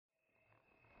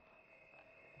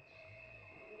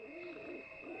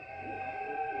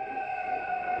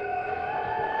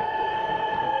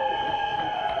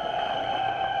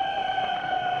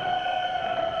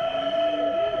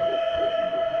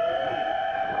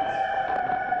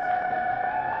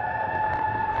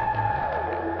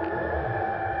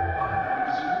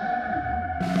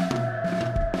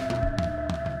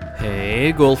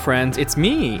Hey, goal friends, it's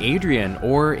me, Adrian,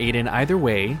 or Aiden, either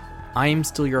way. I am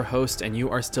still your host, and you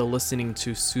are still listening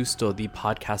to Susto, the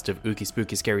podcast of ooky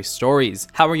spooky scary stories.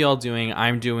 How are y'all doing?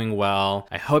 I'm doing well.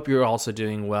 I hope you're also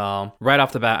doing well. Right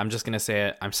off the bat, I'm just going to say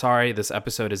it. I'm sorry, this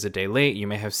episode is a day late. You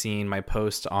may have seen my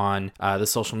post on the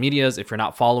social medias. If you're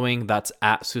not following, that's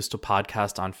at Susto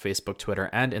Podcast on Facebook, Twitter,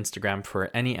 and Instagram for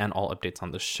any and all updates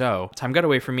on the show. Time got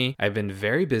away from me. I've been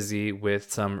very busy with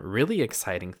some really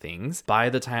exciting things. By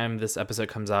the time this episode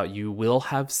comes out, you will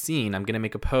have seen, I'm going to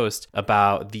make a post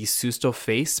about the Susto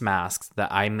face masks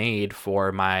that I made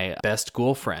for my best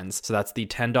ghoul friends. So that's the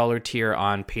 $10 tier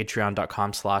on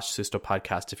patreon.com/Susto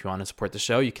Podcast. If you want to support the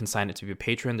show, you can sign it to be a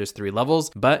patron. There's 3 levels,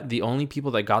 but the only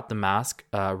people that got the mask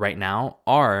right now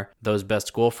are those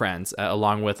best ghoul friends,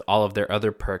 along with all of their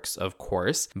other perks, of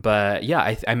course. But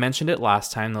yeah, I mentioned it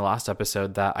last time, the last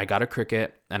episode, that I got a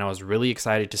Cricut and I was really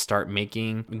excited to start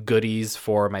making goodies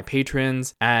for my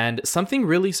patrons. And something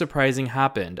really surprising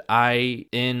happened.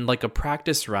 In like a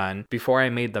practice run, before I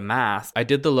made the mask, I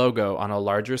did the logo on a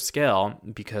larger scale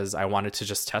because I wanted to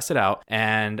just test it out.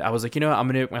 And I was like, I'm going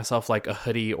to make myself like a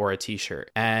hoodie or a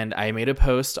t-shirt. And I made a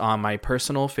post on my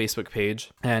personal Facebook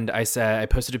page. And I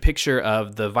posted a picture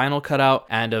of the vinyl cutout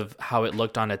and of how it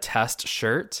looked on a test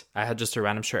shirt. I had just a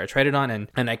random shirt I tried it on,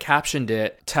 and I captioned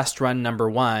it, test run number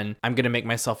 1. I'm going to make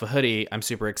myself a hoodie. I'm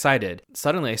super excited.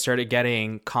 Suddenly I started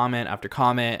getting comment after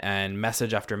comment and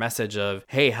message after message of,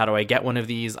 hey, how do I get one of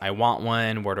these? I want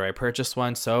one. Where do I purchase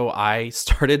one? So I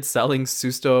started selling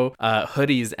Susto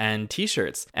hoodies and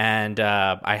t-shirts. And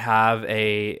I have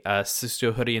a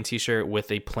Susto hoodie and t-shirt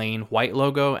with a plain white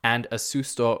logo and a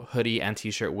Susto hoodie and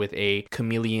t-shirt with a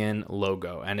chameleon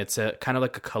logo. And it's a kind of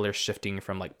like a color shifting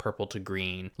from like purple to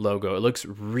green logo. It looks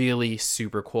really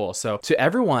super cool. So to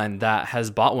everyone that has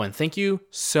bought one, thank you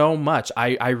so much.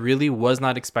 I really was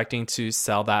not expecting to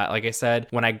sell that. Like I said,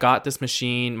 when I got this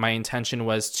machine, my intention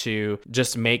was to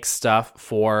just make stuff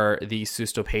for the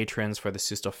Susto patrons, for the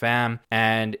Susto fam,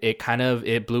 and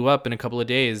it blew up in a couple of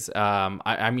days.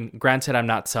 I mean, granted, I'm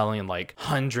not selling like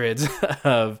hundreds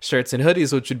of shirts and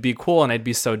hoodies, which would be cool and I'd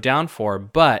be so down for,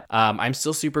 but I'm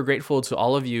still super grateful to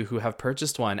all of you who have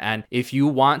purchased one. And if you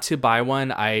want to buy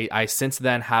one, I since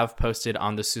then have posted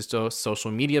on the Susto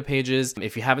social media pages.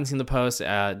 If you haven't seen the post,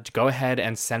 go ahead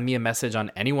and send me a message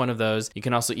on any one of those. You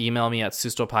can also email me at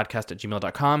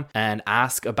sustopodcast@gmail.com and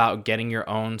ask about getting your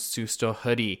own Susto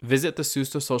hoodie. Visit the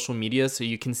Susto social media so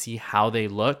you can see how they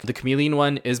look. The chameleon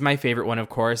one is my favorite one, of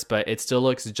course, but it still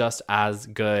looks just as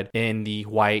good in the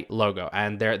white logo.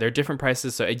 And they're different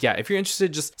prices. So yeah, if you're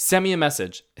interested, just send me a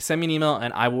message, send me an email,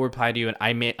 and I will reply to you,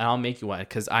 and I'll make you one,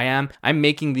 because I'm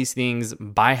making these things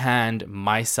by hand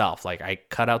myself. Like, I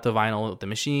cut out the vinyl with the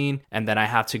machine, and then I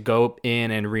have to go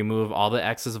in and remove all the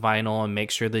excess vinyl and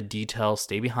make sure the details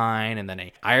stay behind, and then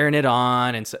I iron it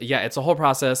on. And so yeah, it's a whole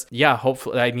process. Yeah,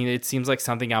 hopefully, I mean, it seems like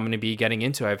something I'm going to be getting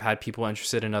into. I've had people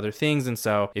interested in other things, and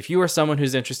so if you are someone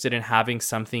who's interested in having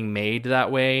something made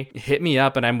that way, hit me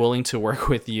up and I'm willing to work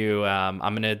with you. I'm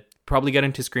going to probably get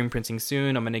into screen printing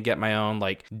soon. I'm going to get my own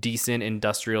like decent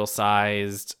industrial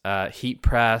sized heat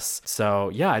press. So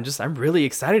yeah, I'm really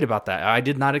excited about that. I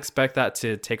did not expect that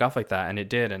to take off like that, and it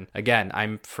did. And again,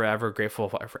 I'm forever grateful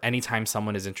for any time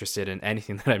someone is interested in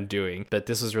anything that I'm doing. But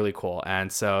this was really cool.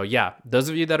 And so yeah, those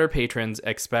of you that are patrons,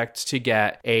 expect to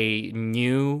get a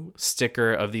new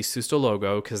sticker of the Susto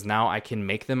logo, because now I can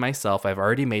make them myself. I've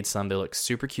already made some. They look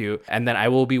super cute. And then I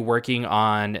will be working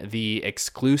on the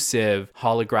exclusive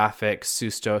holographic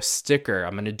Susto sticker.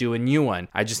 I'm going to do a new one.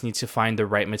 I just need to find the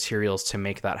right materials to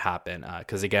make that happen,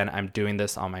 because again, I'm doing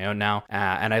this on my own now,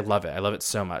 and I love it. I love it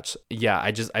so much. Yeah,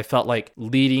 I felt like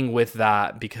leading with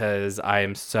that because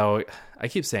I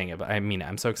keep saying it, but I mean,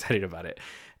 I'm so excited about it.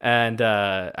 And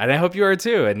I hope you are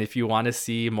too. And if you want to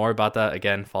see more about that,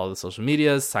 again, follow the social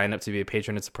medias, sign up to be a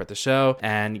patron and support the show,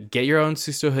 and get your own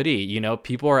Susto hoodie.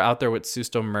 People are out there with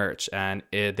Susto merch, and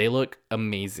they look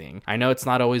amazing. I know it's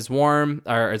not always warm,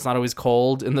 or it's not always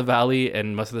cold in the valley,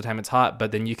 and most of the time it's hot,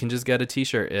 but then you can just get a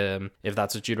t-shirt if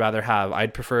that's what you'd rather have.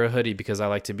 I'd prefer a hoodie because I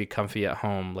like to be comfy at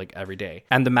home like every day.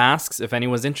 And the masks, if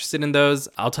anyone's interested in those,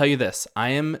 I'll tell you this, I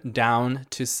am down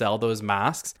to sell those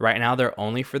masks. Right now, they're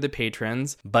only for the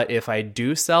patrons. But if I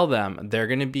do sell them, they're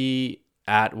going to be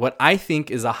at what I think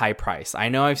is a high price. I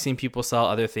know I've seen people sell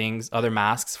other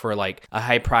masks for like a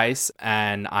high price,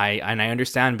 and I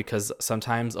understand, because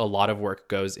sometimes a lot of work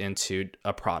goes into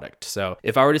a product. So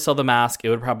if I were to sell the mask, it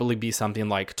would probably be something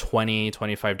like $20,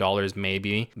 $25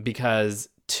 maybe, because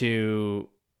to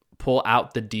pull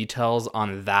out the details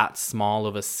on that small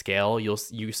of a scale, you'll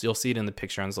see it in the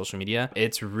picture on social media.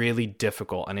 It's really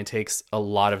difficult and it takes a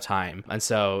lot of time. And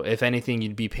so if anything,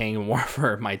 you'd be paying more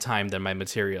for my time than my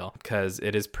material because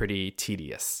it is pretty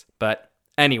tedious. But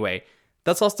anyway,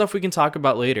 that's all stuff we can talk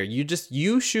about later.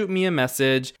 You shoot me a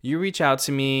message, you reach out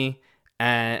to me,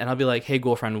 and I'll be like, hey,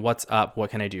 girlfriend, what's up? What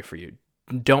can I do for you?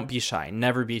 Don't be shy.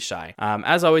 Never be shy.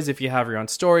 As always, if you have your own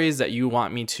stories that you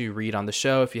want me to read on the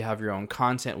show, if you have your own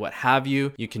content, what have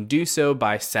you, you can do so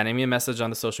by sending me a message on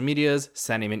the social medias,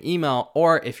 sending me an email,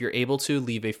 or if you're able to,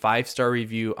 leave a 5-star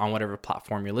review on whatever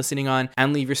platform you're listening on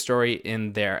and leave your story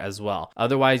in there as well.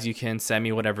 Otherwise, you can send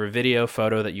me whatever video,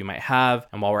 photo that you might have.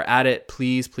 And while we're at it,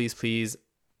 please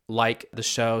like the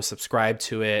show, subscribe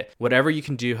to it, whatever you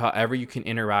can do, however you can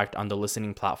interact on the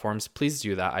listening platforms, please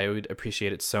do that. I would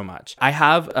appreciate it so much. I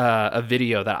have a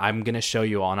video that I'm going to show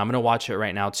you all, and I'm going to watch it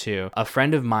right now too. A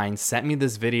friend of mine sent me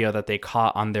this video that they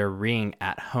caught on their Ring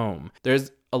at home.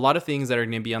 There's a lot of things that are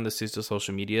going to be on the Susto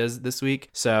social medias this week.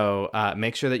 So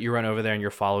make sure that you run over there and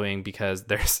you're following because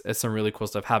there's some really cool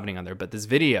stuff happening on there. But this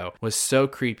video was so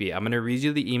creepy. I'm going to read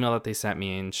you the email that they sent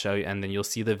me and show you, and then you'll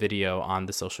see the video on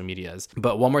the social medias.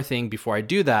 But one more thing before I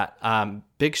do that,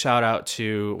 big shout out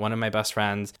to one of my best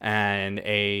friends and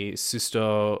a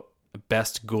Susto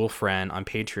best girlfriend on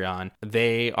Patreon.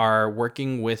 They are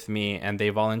working with me and they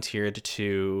volunteered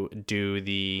to do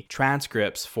the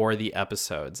transcripts for the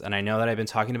episodes. And I know that I've been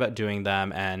talking about doing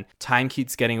them and time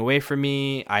keeps getting away from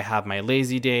me. I have my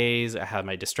lazy days, I have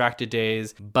my distracted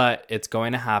days, but it's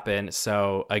going to happen.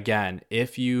 So again,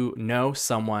 if you know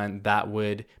someone that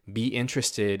would be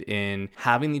interested in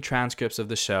having the transcripts of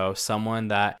the show, someone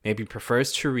that maybe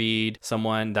prefers to read,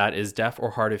 someone that is deaf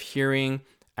or hard of hearing,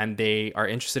 and they are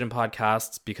interested in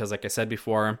podcasts because, like I said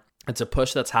before, it's a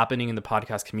push that's happening in the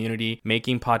podcast community,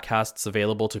 making podcasts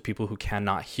available to people who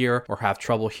cannot hear or have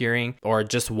trouble hearing or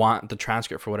just want the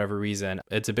transcript for whatever reason.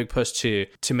 It's a big push to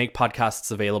make podcasts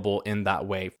available in that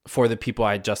way for the people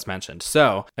I just mentioned.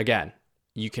 So again,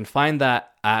 you can find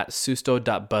that at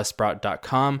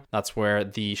susto.buzzsprout.com. That's where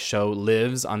the show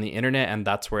lives on the internet, and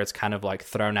that's where it's kind of like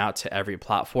thrown out to every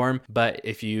platform. But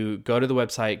if you go to the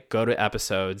website, go to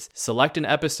episodes, select an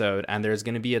episode, and there's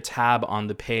going to be a tab on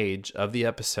the page of the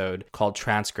episode called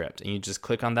transcript. And you just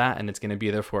click on that and it's going to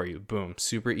be there for you. Boom.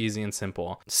 Super easy and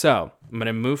simple. So I'm going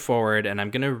to move forward and I'm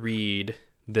going to read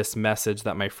this message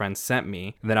that my friend sent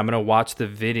me. And then I'm going to watch the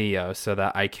video so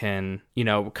that I can,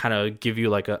 kind of give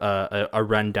you like a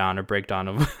rundown, a breakdown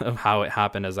of how it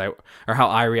happened or how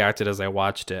I reacted as I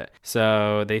watched it.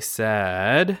 So they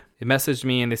messaged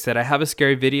me and they said, I have a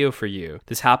scary video for you.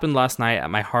 This happened last night at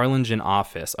my Harlingen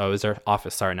office. Oh, it was their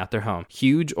office. Sorry, not their home.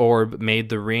 Huge orb made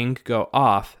the ring go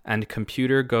off and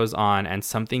computer goes on and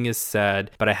something is said,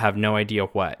 but I have no idea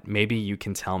what. Maybe you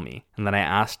can tell me. And then I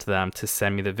asked them to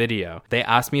send me the video. They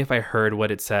asked me if I heard what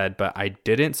it said, but I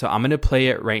didn't. So I'm going to play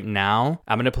it right now.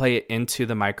 I'm going to play it into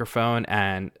the microphone.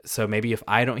 And so maybe if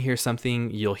I don't hear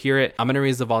something, you'll hear it. I'm going to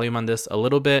raise the volume on this a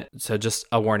little bit. So just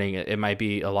a warning, it might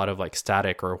be a lot of like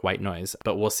static or white noise,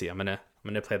 but we'll see. I'm gonna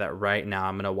play that right now.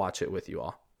 I'm gonna watch it with you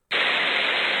all.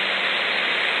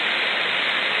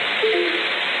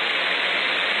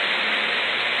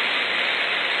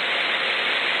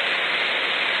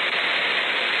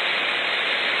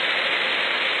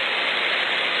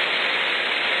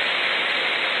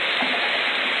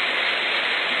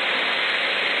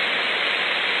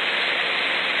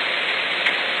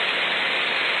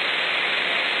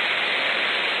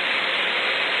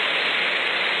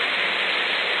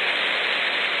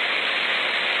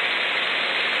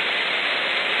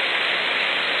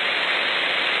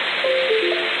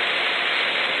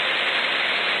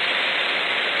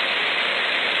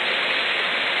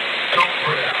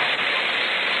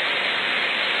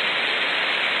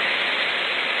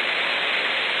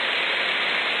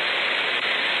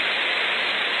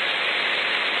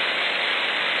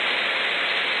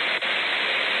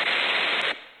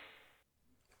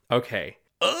 Okay.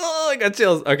 Oh, I got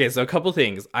chills. Okay, so a couple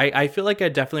things. I feel like I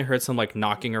definitely heard some like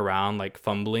knocking around, like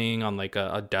fumbling on like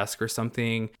a desk or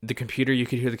something. The computer, you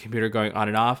could hear the computer going on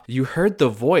and off. You heard the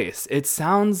voice. It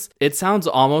sounds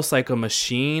almost like a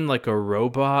machine, like a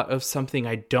robot of something.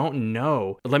 I don't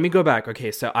know. Let me go back.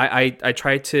 Okay, so I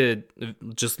tried to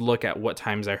just look at what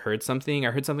times I heard something.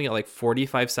 I heard something at like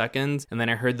 45 seconds, and then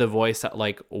I heard the voice at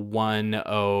like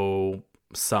 10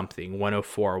 something,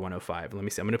 104 or 105. Let me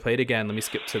see. I'm going to play it again. Let me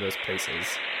skip to those places.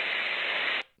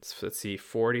 So let's see,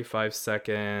 45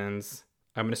 seconds.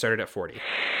 I'm going to start it at 40.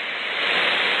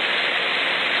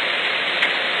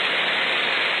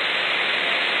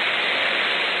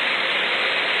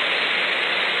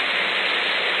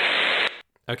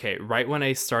 Okay, right when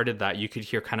I started that, you could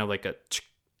hear kind of like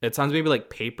it sounds maybe like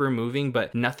paper moving,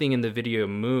 but nothing in the video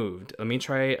moved. Let me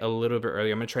try a little bit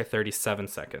earlier. I'm gonna try 37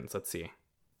 seconds. Let's see.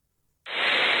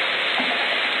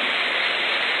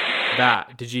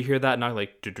 That, did you hear that? Not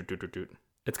like doot, doot, doot, doot, doot.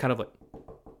 It's kind of like,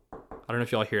 I don't know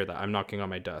if y'all hear that. I'm knocking on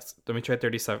my desk. Let me try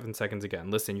 37 seconds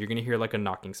again. Listen, you're gonna hear like a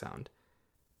knocking sound.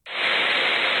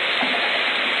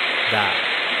 That.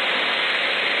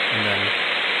 And then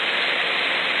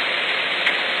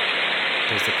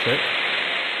there's the click.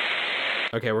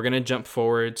 Okay, we're gonna jump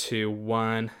forward to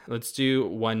let's do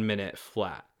 1 minute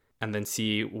flat. And then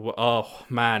see, oh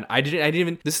man, I didn't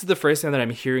even, this is the first time that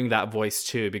I'm hearing that voice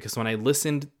too, because when I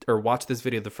listened or watched this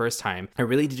video the first time, I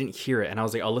really didn't hear it. And I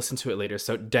was like, I'll listen to it later.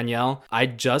 So Danielle, I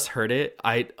just heard it.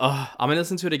 I'm gonna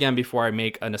listen to it again before I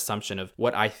make an assumption of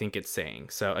what I think it's saying.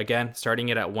 So again, starting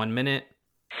it at 1 minute.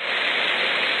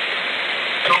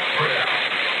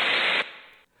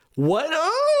 What?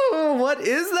 Oh, what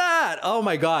is that? Oh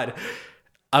my God.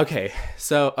 Okay,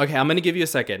 I'm gonna give you a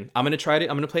second. I'm gonna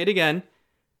play it again.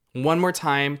 One more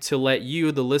time to let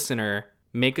you, the listener,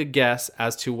 make a guess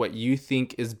as to what you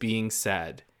think is being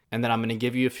said. And then I'm going to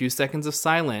give you a few seconds of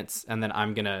silence, and then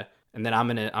I'm going to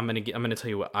tell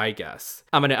you what I guess.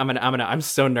 I'm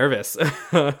so nervous.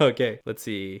 Okay, let's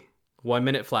see. 1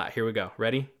 minute flat. Here we go.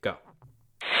 Ready? Go.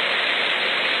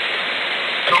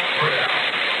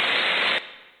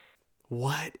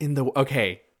 What in the,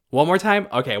 okay. One more time.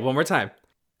 Okay, one more time.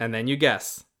 And then you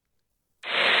guess.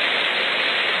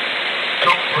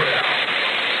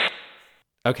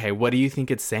 Okay, what do you think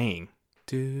it's saying?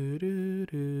 Okay,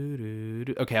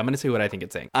 I'm going to say what I think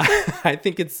it's saying. I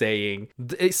think it's saying...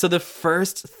 So the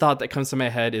first thought that comes to my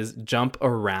head is jump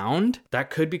around. That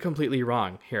could be completely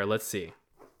wrong. Here, let's see.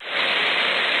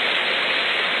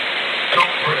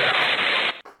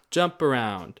 Jump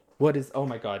around. What is... Oh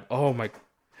my God.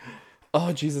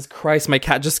 Oh, Jesus Christ. My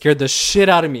cat just scared the shit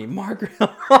out of me. Margaret.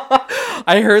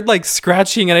 I heard like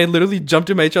scratching and I literally jumped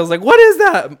in my chair. I was like, what is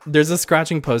that? There's a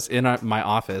scratching post in our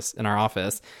office.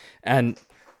 And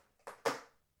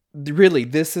really,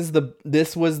 this was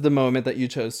the moment that you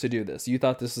chose to do this. You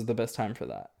thought this was the best time for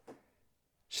that.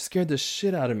 She scared the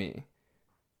shit out of me.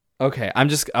 Okay, I'm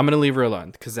going to leave her alone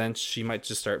because then she might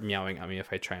just start meowing at me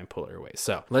if I try and pull her away.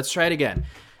 So let's try it again.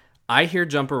 I hear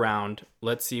jump around.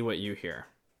 Let's see what you hear.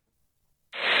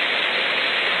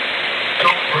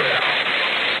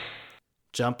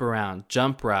 Jump around,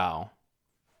 jump row.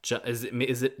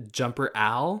 Is it jumper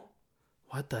owl?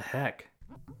 What the heck?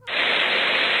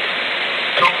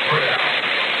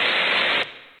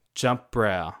 Jump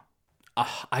brow.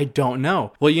 I don't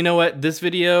know. Well, you know what? This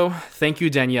video, thank you,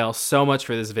 Danielle, so much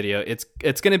for this video. It's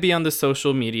going to be on the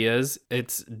social medias.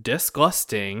 It's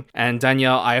disgusting. And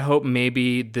Danielle, I hope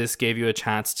maybe this gave you a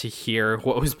chance to hear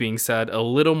what was being said a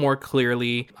little more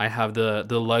clearly. I have the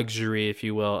luxury, if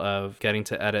you will, of getting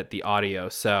to edit the audio.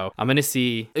 So I'm going to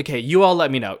see. Okay, you all let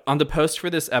me know. On the post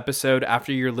for this episode,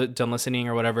 after you're done listening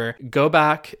or whatever, go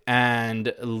back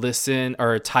and listen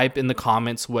or type in the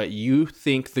comments what you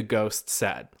think the ghost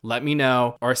said. Let me know,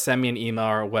 or send me an email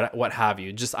or what have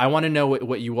you. Just, I want to know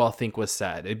what you all think was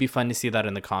said. It'd be fun to see that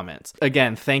in the comments.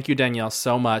 Again, thank you, Danielle,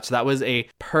 so much. That was a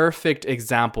perfect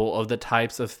example of the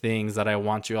types of things that I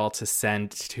want you all to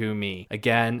send to me.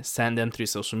 Again, send them through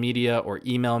social media or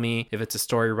email me. If it's a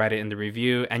story, write it in the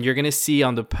review. And you're going to see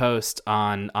on the post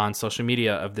on social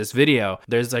media of this video,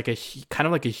 there's like a kind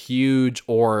of like a huge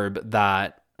orb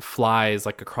that flies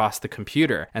like across the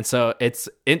computer. And so it's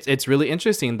really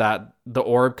interesting that the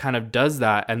orb kind of does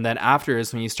that, and then after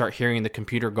is when you start hearing the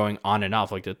computer going on and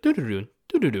off like the doo-doo-doo,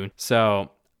 doo-doo-doo.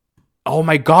 So oh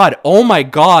my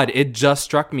god, it just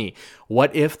struck me.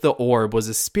 What if the orb was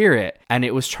a spirit and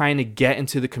it was trying to get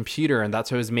into the computer, and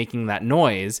that's why it was making that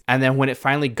noise, and then when it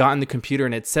finally got in the computer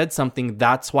and it said something,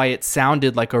 that's why it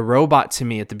sounded like a robot to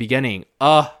me at the beginning.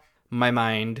 My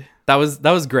mind. That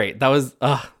was great. That was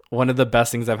one of the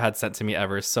best things I've had sent to me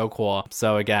ever. So cool.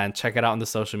 So again, check it out on the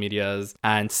social medias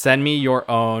and send me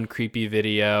your own creepy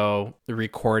video,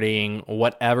 recording,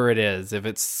 whatever it is. If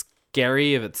it's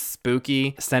scary, if it's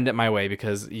spooky, send it my way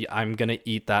because I'm going to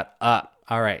eat that up.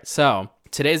 All right. So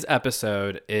today's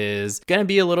episode is going to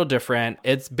be a little different.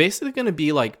 It's basically going to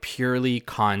be like purely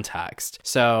context.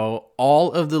 So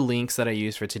all of the links that I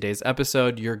use for today's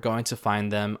episode, you're going to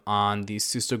find them on the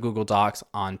Susto Google Docs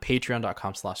on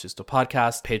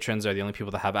patreon.com/SustoPodcast. Patrons are the only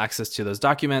people that have access to those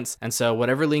documents. And so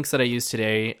whatever links that I use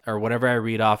today or whatever I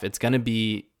read off, it's going to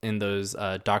be in those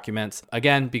documents.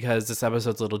 Again, because this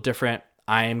episode's a little different,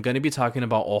 I'm going to be talking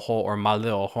about ojo or mal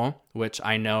de ojo, which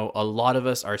I know a lot of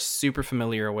us are super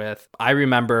familiar with. I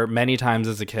remember many times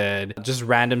as a kid, just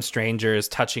random strangers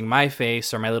touching my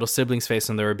face or my little sibling's face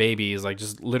when they were babies, like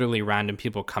just literally random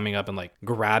people coming up and like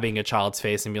grabbing a child's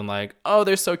face and being like, oh,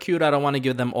 they're so cute, I don't want to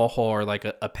give them ojo, or like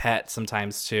a pet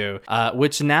sometimes too,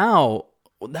 which now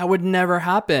that would never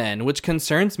happen, which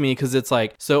concerns me because it's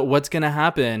like, so what's going to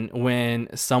happen when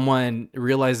someone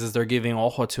realizes they're giving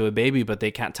ojo to a baby, but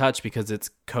they can't touch because it's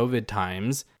COVID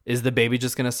times? Is the baby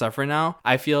just going to suffer now?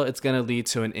 I feel it's going to lead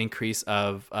to an increase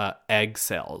of egg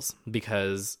sales,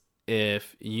 because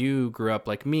if you grew up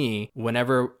like me,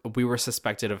 whenever we were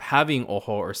suspected of having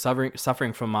ojo or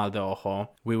suffering from mal de ojo,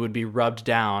 we would be rubbed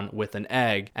down with an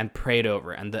egg and prayed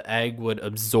over, and the egg would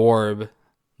absorb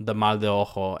the mal de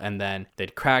ojo, and then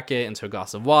they'd crack it into a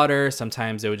glass of water.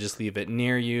 Sometimes they would just leave it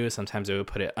near you. Sometimes they would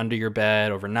put it under your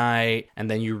bed overnight, and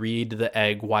then you read the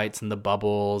egg whites and the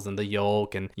bubbles and the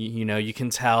yolk, and you can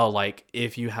tell like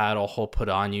if you had ojo put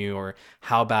on you or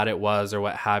how bad it was or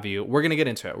what have you. We're gonna get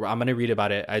into it. I'm gonna read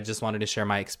about it. I just wanted to share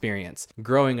my experience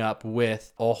growing up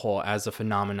with ojo as a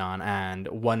phenomenon and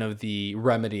one of the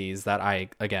remedies that I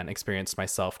again experienced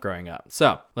myself growing up.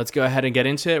 So let's go ahead and get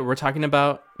into it. We're talking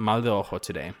about mal de ojo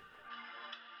today.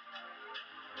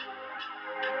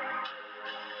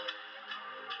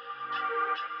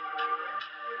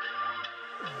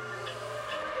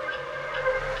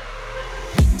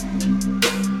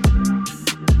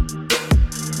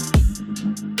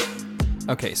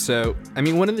 Okay, so,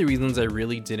 one of the reasons I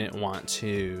really didn't want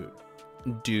to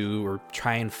do or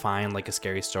try and find like a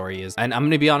scary story is, and I'm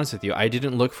going to be honest with you, I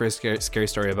didn't look for a scary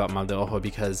story about mal de ojo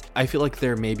because I feel like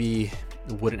there maybe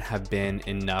wouldn't have been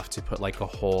enough to put like a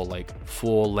whole like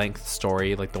full length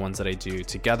story like the ones that I do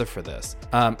together for this.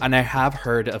 And I have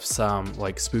heard of some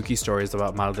like spooky stories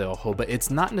about mal de ojo, but it's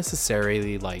not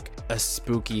necessarily like a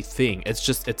spooky thing. It's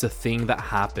a thing that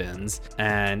happens,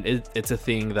 and it's a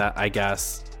thing that I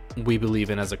guess we believe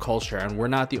in as a culture, and we're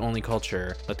not the only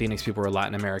culture. Latinx people or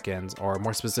Latin Americans, or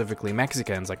more specifically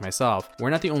Mexicans like myself, we're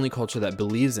not the only culture that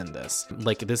believes in this.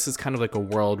 Like, this is kind of like a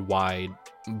worldwide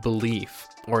belief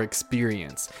or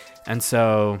experience. And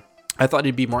so I thought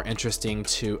it'd be more interesting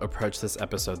to approach this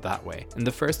episode that way. And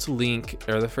the first link,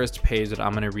 or the first page that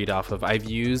I'm going to read off of, I've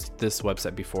used this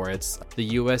website before. It's the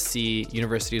USC,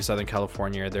 University of Southern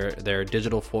California, their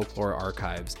digital folklore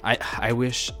archives. I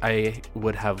wish I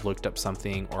would have looked up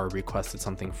something or requested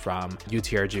something from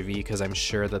UTRGV, because I'm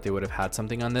sure that they would have had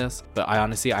something on this. But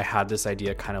I had this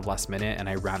idea kind of last minute, and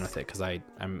I ran with it because I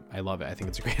love it. I think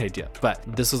it's a great idea. But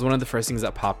this was one of the first things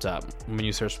that popped up when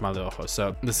you search mal de ojo.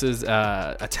 So this is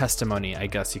a testimony, I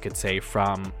guess you could say,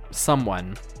 from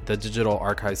someone. The digital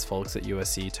archives folks at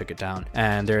USC took it down,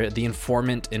 and the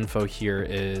informant info here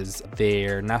is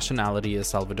their nationality is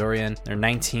Salvadorian. They're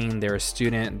 19. They're a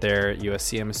student. They're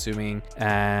USC, I'm assuming.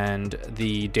 And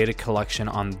the data collection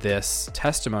on this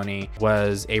testimony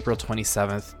was April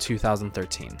 27th,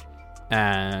 2013.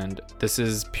 And this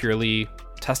is purely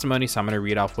testimony, so I'm going to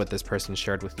read off what this person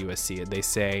shared with USC. They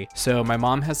say, so my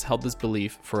mom has held this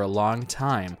belief for a long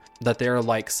time that there are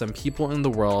like some people in the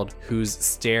world whose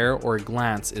stare or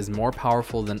glance is more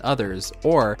powerful than others,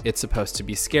 or it's supposed to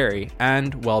be scary,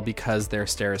 and well, because their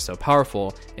stare is so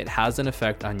powerful, it has an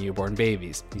effect on newborn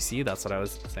babies. You see, that's what I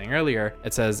was saying earlier.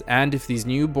 It says, and if these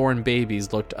newborn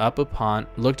babies looked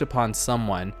upon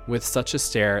someone with such a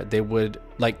stare, they would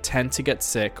tend to get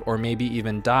sick or maybe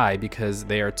even die because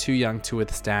they are too young to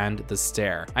withstand the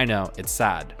stare. I know, it's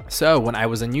sad. So when I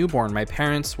was a newborn, my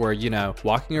parents were,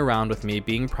 walking around with me,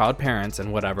 being proud parents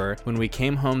and whatever. When we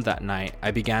came home that night, I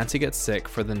began to get sick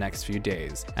for the next few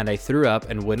days, and I threw up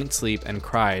and wouldn't sleep and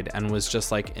cried and was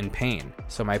just in pain.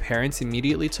 So my parents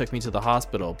immediately took me to the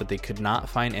hospital, but they could not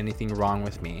find anything wrong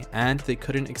with me, and they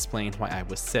couldn't explain why I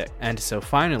was sick. And so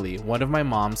finally, one of my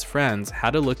mom's friends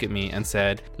had a look at me and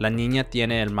said, La niña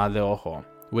tiene el mal de ojo,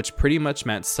 which pretty much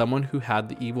meant someone who had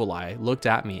the evil eye looked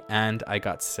at me and I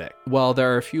got sick. Well,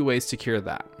 there are a few ways to cure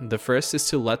that. The first is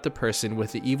to let the person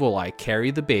with the evil eye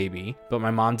carry the baby, but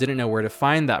my mom didn't know where to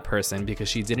find that person because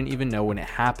she didn't even know when it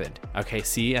happened. Okay,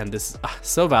 see, and this is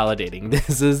so validating.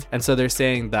 And so they're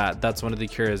saying that that's one of the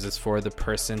cures, is for the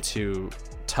person to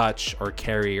touch or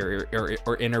carry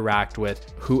or interact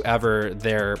with whoever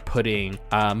they're putting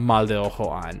mal de ojo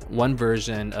on. One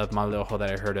version of mal de ojo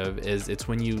that I heard of is it's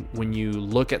when you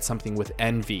look at something with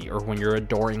envy, or when you're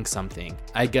adoring something.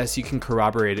 I guess you can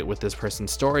corroborate it with this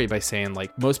person's story by saying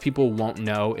most people won't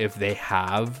know if they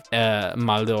have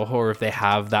mal de ojo, or if they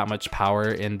have that much power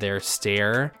in their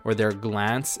stare or their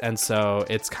glance. And so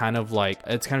it's kind of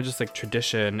just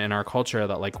tradition in our culture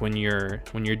that when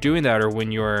you're doing that, or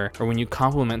when you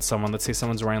compliment compliment someone, let's say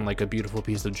someone's wearing like a beautiful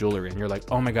piece of jewelry and you're like,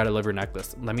 oh my God, I love your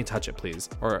necklace. Let me touch it, please.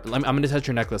 Or I'm going to touch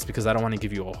your necklace because I don't want to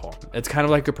give you a hole. It's kind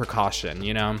of like a precaution,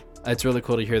 you know? It's really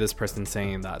cool to hear this person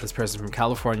saying that. This person from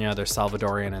California, they're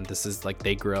Salvadorian, and this is like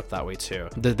they grew up that way too.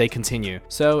 They continue.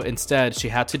 So instead, she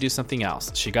had to do something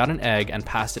else. She got an egg and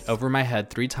passed it over my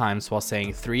head 3 times while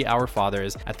saying 3 Our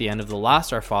Fathers. At the end of the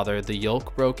last Our Father, the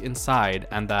yolk broke inside,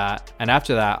 and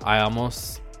after that, I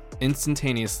almost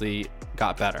instantaneously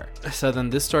got better. So then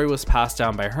this story was passed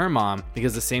down by her mom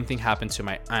because the same thing happened to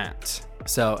my aunt.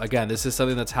 So again, this is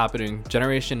something that's happening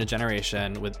generation to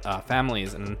generation with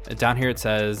families. And down here it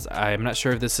says, I'm not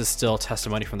sure if this is still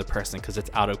testimony from the person because it's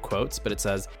out of quotes, but it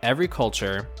says, every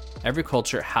culture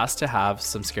has to have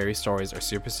some scary stories or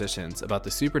superstitions about the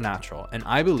supernatural. And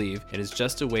I believe it is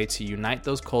just a way to unite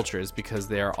those cultures because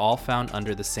they are all found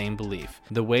under the same belief.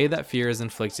 The way that fear is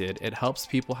inflicted, it helps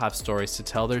people have stories to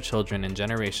tell their children in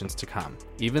generations to come.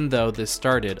 Even though this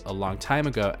started a long time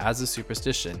ago as a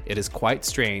superstition, it is quite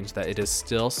strange that it is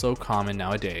still so common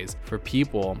nowadays for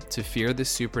people to fear this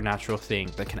supernatural thing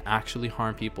that can actually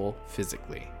harm people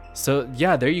physically. So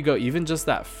yeah, there you go. Even just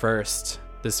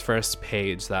this first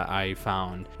page that I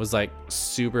found was like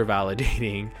super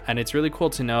validating. And it's really cool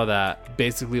to know that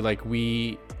basically like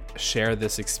we share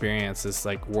this experience, this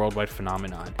like worldwide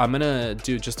phenomenon. I'm gonna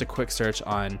do just a quick search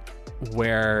on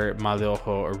where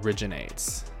Maleojo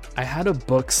originates. I had a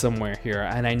book somewhere here,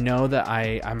 and I know that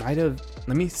I might have,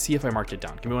 let me see if I marked it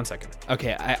down. Give me 1 second.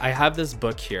 Okay, I have this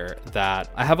book here that,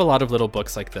 I have a lot of little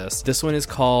books like this. This one is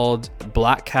called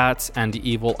Black Cats and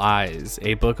Evil Eyes,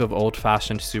 a book of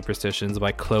old-fashioned superstitions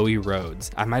by Chloe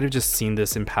Rhodes. I might have just seen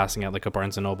this in passing at like a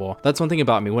Barnes & Noble. That's one thing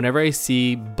about me. Whenever I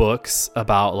see books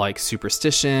about like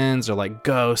superstitions or like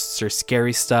ghosts or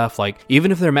scary stuff, like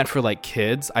even if they're meant for like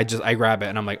kids, I grab it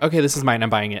and I'm like, okay, this is mine, I'm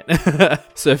buying it.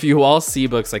 So if you all see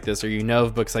books like this or you know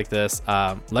of books like this,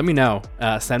 let me know.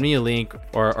 Send me a link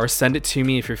or send it to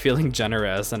me if you're feeling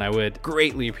generous, and I would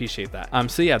greatly appreciate that.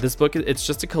 So yeah, this book, it's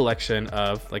just a collection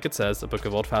of, like it says, a book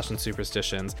of old-fashioned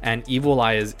superstitions, and Evil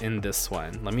Eye is in this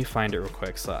one. Let me find it real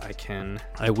quick so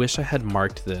I wish I had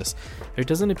marked this. There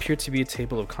doesn't appear to be a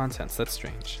table of contents. That's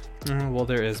strange. Well,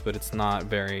 there is, but it's not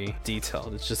very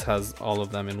detailed. It just has all of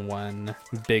them in one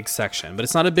big section, but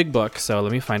it's not a big book, so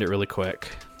let me find it really quick.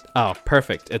 Oh,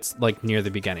 perfect. It's like near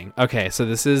the beginning. Okay, so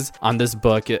this is on this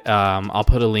book. I'll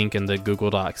put a link in the Google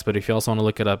Docs, but if you also want to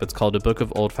look it up, it's called A Book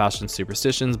of Old-Fashioned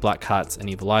Superstitions, Black Cats and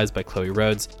Evil Eyes by Chloe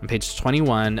Rhodes. On page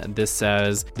 21, this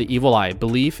says, The Evil Eye.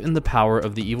 Belief in the power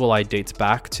of the evil eye dates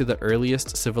back to the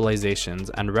earliest civilizations,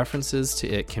 and references to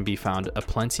it can be found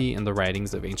aplenty in the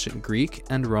writings of ancient Greek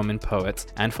and Roman poets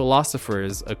and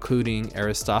philosophers, including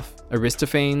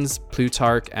Aristophanes,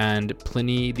 Plutarch, and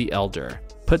Pliny the Elder.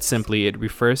 Put simply, it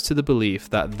refers to the belief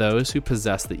that those who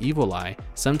possess the evil eye,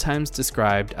 sometimes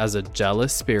described as a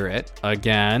jealous spirit,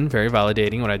 again, very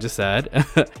validating what I just said,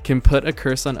 can put a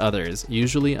curse on others,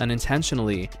 usually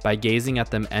unintentionally, by gazing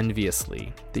at them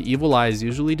enviously. The evil eye is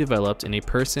usually developed in a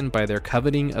person by their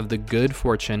coveting of the good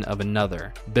fortune of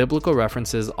another. Biblical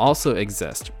references also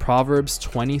exist. Proverbs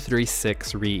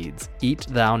 23:6 reads, Eat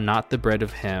thou not the bread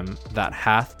of him that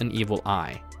hath an evil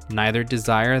eye, neither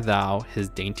desire thou his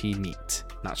dainty meat.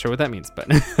 Not sure what that means, but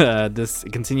this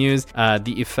continues.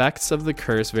 The effects of the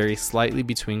curse vary slightly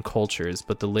between cultures,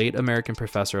 but the late American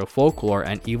professor of folklore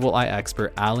and evil eye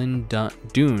expert Alan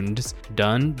Dundes,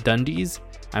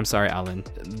 I'm sorry, Alan.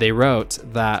 They wrote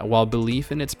that while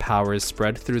belief in its powers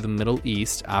spread through the Middle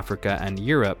East, Africa, and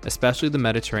Europe, especially the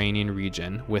Mediterranean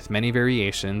region, with many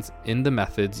variations in the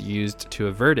methods used to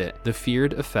avert it, the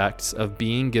feared effects of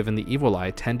being given the evil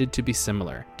eye tended to be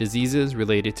similar. Diseases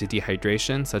related to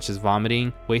dehydration, such as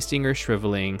vomiting, wasting, or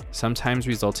shriveling, sometimes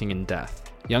resulting in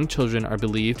death. Young children are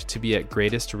believed to be at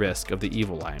greatest risk of the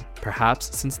evil eye,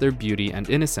 perhaps since their beauty and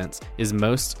innocence is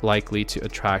most likely to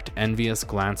attract envious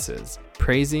glances.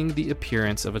 Praising the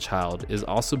appearance of a child is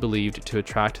also believed to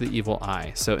attract the evil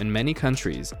eye, so in many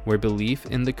countries where belief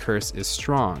in the curse is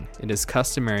strong, it is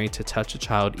customary to touch a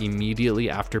child immediately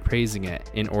after praising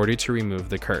it in order to remove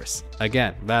the curse.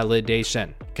 Again,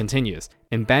 validation continues.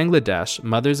 In Bangladesh,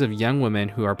 mothers of young women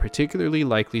who are particularly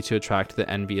likely to attract the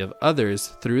envy of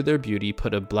others through their beauty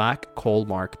put a black kohl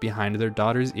mark behind their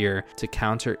daughter's ear to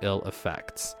counter ill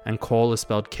effects. And kohl is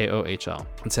spelled K-O-H-L.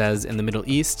 It says, in the Middle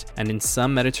East and in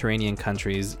some Mediterranean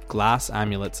countries, glass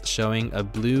amulets showing a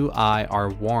blue eye are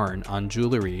worn on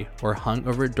jewelry or hung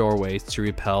over doorways to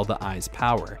repel the eye's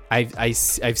power.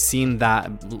 I've seen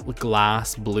that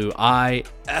glass blue eye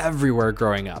everywhere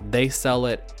growing up. They sell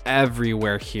it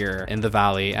everywhere here in the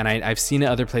valley, and I've seen it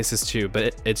other places too,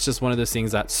 but it's just one of those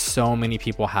things that so many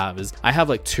people have. Is I have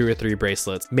like 2 or 3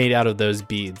 bracelets made out of those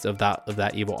beads of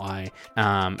that evil eye,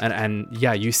 and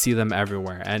yeah, you see them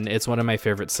everywhere, and it's one of my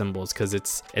favorite symbols because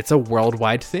it's a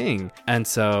worldwide thing. And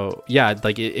so yeah,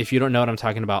 like if you don't know what I'm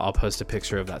talking about, I'll post a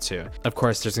picture of that too. Of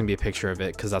course there's gonna be a picture of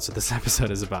it because that's what this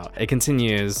episode is about. It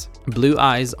continues, blue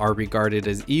eyes are regarded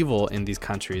as evil in these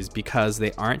countries because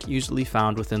they aren't usually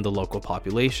found within the local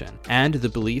population, and the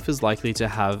belief is likely to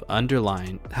have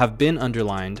been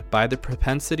underlined by the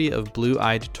propensity of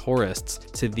blue-eyed tourists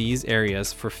to these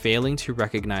areas for failing to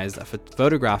recognize that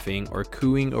photographing or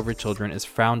cooing over children is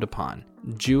frowned upon.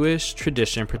 Jewish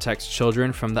tradition protects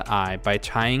children from the eye by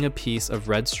tying a piece of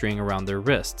red string around their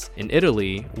wrists. In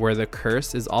Italy, where the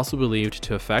curse is also believed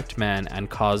to affect men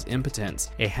and cause impotence,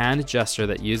 a hand gesture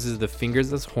that uses the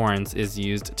fingers as horns is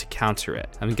used to counter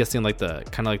it. I'm guessing like the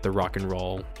kind of like the rock and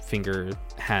roll finger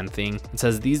hand thing. It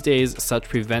says these days such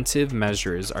preventive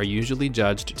measures are usually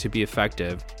judged to be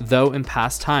effective, though in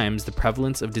past times the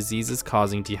prevalence of diseases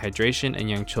causing dehydration in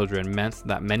young children meant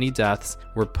that many deaths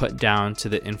were put down to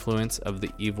the influence of the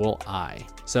evil eye.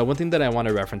 So one thing that I want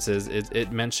to reference is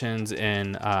it mentions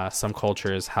in some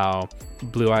cultures how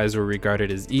blue eyes were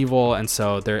regarded as evil, and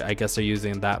so I guess they're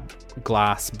using that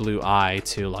glass blue eye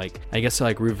to like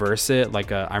reverse it,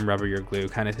 like a I'm rubber, you're glue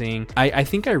kind of thing. I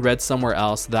think I read somewhere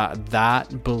else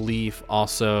that belief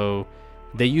also,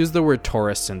 they use the word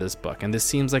tourist in this book, and this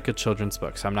seems like a children's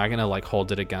book, so I'm not gonna like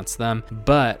hold it against them,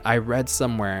 but I read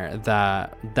somewhere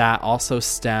that also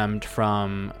stemmed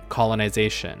from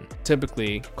colonization.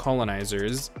 Typically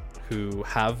colonizers who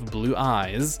have blue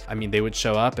eyes, I mean, they would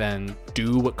show up and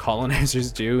do what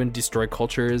colonizers do and destroy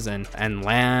cultures and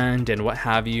land and what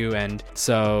have you. And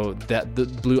so that the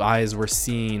blue eyes were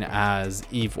seen as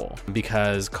evil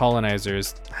because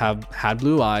colonizers have had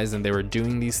blue eyes and they were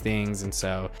doing these things. And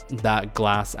so that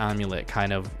glass amulet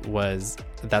kind of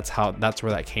that's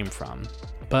where that came from.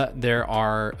 But there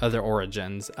are other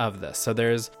origins of this. So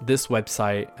there's this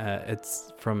website,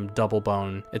 it's from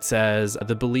Doublebone. It says,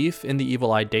 the belief in the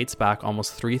evil eye dates back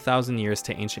almost 3,000 years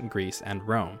to ancient Greece and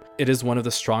Rome. It is one of the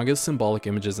strongest symbolic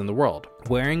images in the world.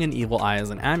 Wearing an evil eye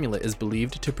as an amulet is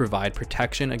believed to provide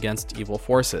protection against evil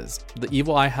forces. The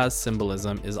evil eye has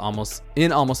symbolism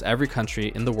in almost every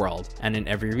country in the world and in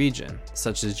every region,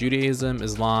 such as Judaism,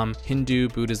 Islam, Hindu,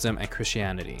 Buddhism, and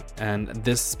Christianity. And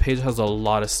this page has a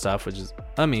lot of stuff, which is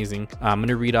amazing. I'm going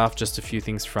to read off just a few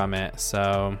things from it.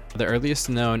 So the earliest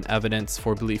known evidence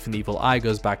for belief in the evil eye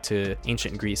goes back to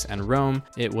ancient Greece and Rome.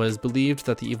 It was believed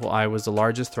that the evil eye was the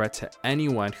largest threat to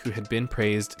anyone who had been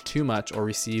praised too much or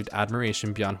received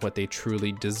admiration beyond what they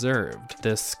truly deserved.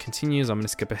 This continues. I'm going to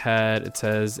skip ahead. It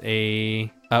says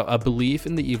a belief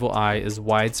in the evil eye is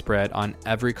widespread on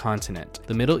every continent.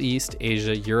 The Middle East,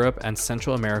 Asia, Europe, and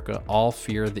Central America all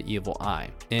fear the evil eye.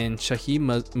 In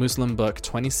Sahih Muslim book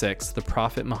 26, the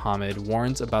Prophet Muhammad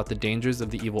warns about the dangers of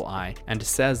the evil eye and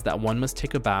says that one must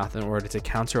take a bath in order to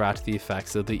counteract the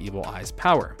effects of the evil eye's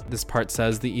power. This part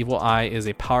says the evil eye is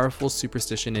a powerful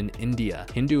superstition in India.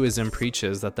 Hinduism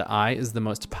preaches that the eye is the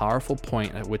most powerful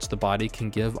point at which the body can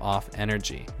give off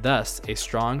energy. Thus, a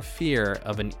strong fear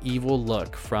of an evil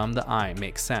look from the eye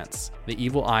makes sense. The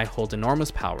evil eye holds enormous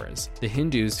powers. The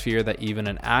Hindus fear that even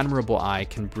an admirable eye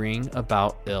can bring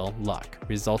about ill luck,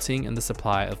 resulting in the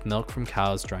supply of milk from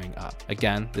cows drying up.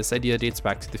 Again, this idea dates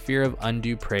back to the fear of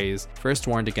undue praise, first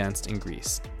warned against in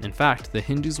Greece. In fact, the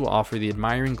Hindus will offer the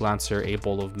admiring glancer a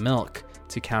bowl of milk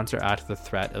to counteract the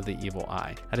threat of the evil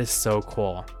eye. That is so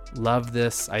cool. Love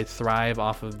this. I thrive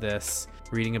off of this,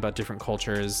 reading about different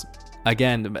cultures.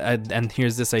 Again, and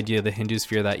here's this idea, the Hindus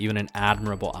fear that even an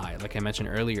admirable eye, like I mentioned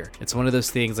earlier, it's one of those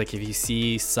things, like if you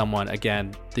see someone,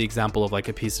 again, the example of like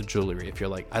a piece of jewelry, if you're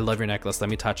like, I love your necklace,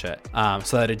 let me touch it,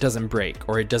 so that it doesn't break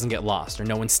or it doesn't get lost or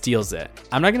no one steals it.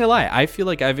 I'm not gonna lie, I feel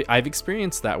like I've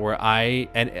experienced that where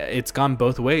and it's gone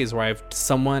both ways, where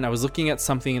I was looking at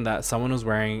something that someone was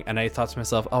wearing and I thought to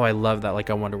myself, oh, I love that, like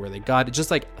I wonder where they got it,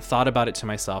 just like thought about it to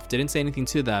myself, didn't say anything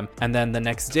to them, and then the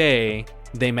next day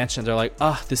they mentioned, they're like,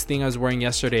 oh, this thing I was wearing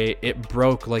yesterday, it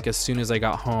broke like as soon as I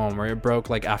got home, or it broke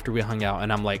like after we hung out.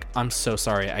 And I'm like, I'm so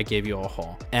sorry, I gave you a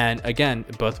hole. And again,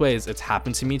 both ways, it's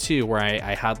happened to me too, where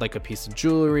I had like a piece of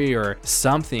jewelry or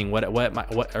something,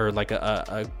 or like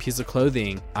a piece of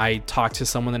clothing. I talked to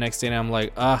someone the next day and I'm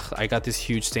like, ugh, I got this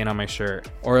huge stain on my shirt.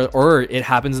 Or it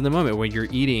happens in the moment when you're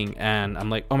eating and I'm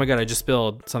like, oh my God, I just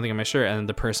spilled something on my shirt. And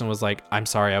the person was like, I'm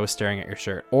sorry, I was staring at your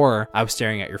shirt, or I was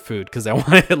staring at your food because I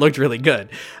wanted it looked really good.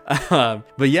 good.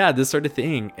 But yeah, this sort of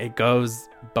thing, it goes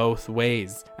both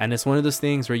ways. And it's one of those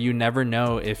things where you never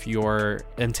know if you're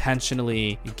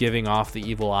intentionally giving off the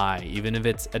evil eye, even if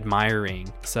it's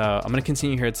admiring. So I'm going to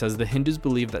continue here. It says, the Hindus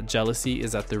believe that jealousy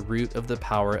is at the root of the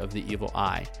power of the evil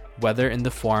eye, whether in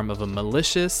the form of a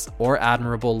malicious or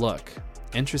admirable look.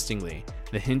 Interestingly,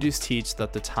 the Hindus teach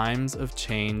that the times of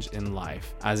change in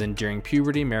life, as in during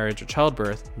puberty, marriage, or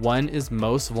childbirth, one is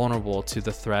most vulnerable to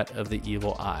the threat of the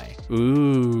evil eye.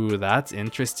 Ooh, that's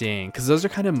interesting. Because those are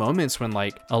kind of moments when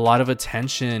like a lot of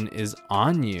attention is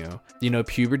on you. You know,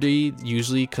 puberty,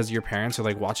 usually because your parents are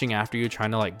like watching after you,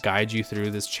 trying to like guide you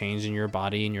through this change in your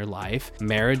body and your life.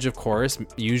 Marriage, of course,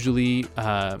 usually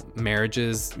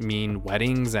marriages mean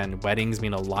weddings, and weddings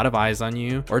mean a lot of eyes on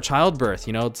you. Or childbirth,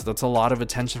 you know, that's a lot of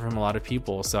attention from a lot of people.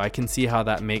 So I can see how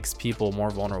that makes people more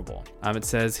vulnerable. It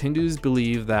says Hindus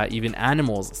believe that even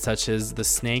animals such as the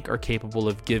snake are capable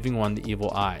of giving one the evil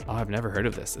eye. Oh, I've never heard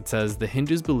of this. It says the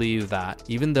Hindus believe that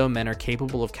even though men are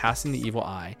capable of casting the evil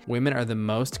eye, women are the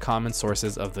most common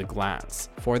sources of the glance.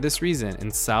 For this reason,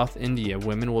 in South India,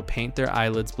 women will paint their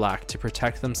eyelids black to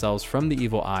protect themselves from the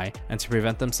evil eye and to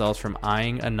prevent themselves from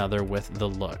eyeing another with the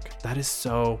look. That is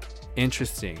so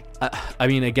interesting. I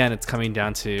mean, again, it's coming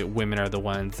down to women are the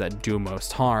ones that do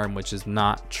most harm, which is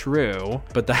not true,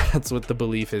 but that's what the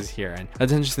belief is here. And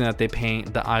it's interesting that they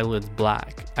paint the eyelids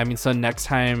black. I mean, so next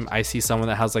time I see someone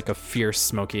that has like a fierce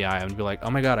smoky eye, I'm gonna be like,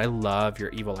 oh my god, I love your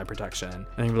evil eye protection.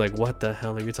 And you'll be like, what the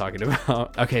hell are you talking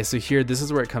about? Okay, so here, this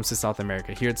is where it comes to South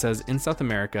America. Here it says, in South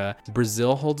America,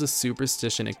 Brazil holds a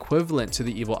superstition equivalent to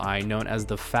the evil eye known as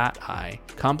the fat eye.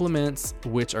 Compliments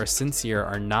which are sincere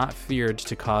are not feared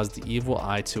to cause the evil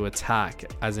eye to attack,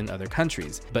 as in other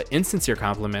countries, but insincere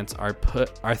compliments are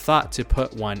thought to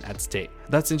put one at stake.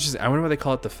 That's interesting. I wonder why they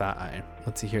call it the fat eye.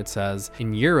 Let's see here. It says,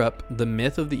 in Europe, the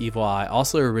myth of the evil eye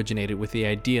also originated with the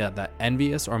idea that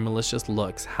envious or malicious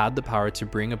looks had the power to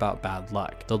bring about bad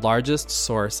luck. The largest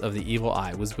source of the evil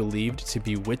eye was believed to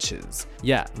be witches.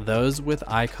 Yet, those with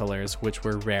eye colors which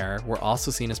were rare were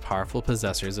also seen as powerful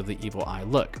possessors of the evil eye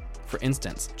look. For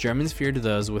instance, Germans feared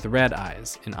those with red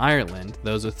eyes. In Ireland,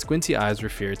 those with squinty eyes were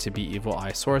feared to be evil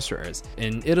eye sorcerers.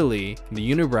 In Italy, the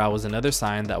unibrow was another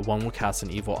sign that one would cast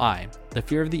an evil eye. The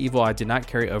fear of the evil eye did not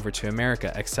carry over to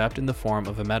America except in the form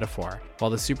of a metaphor.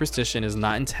 While the superstition is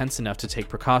not intense enough to take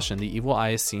precaution, the evil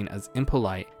eye is seen as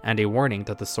impolite and a warning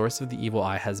that the source of the evil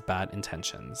eye has bad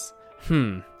intentions.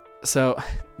 So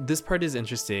this part is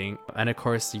interesting. And of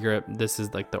course, Europe, this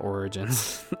is like the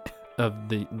origins of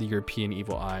the European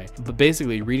evil eye. But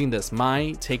basically, reading this,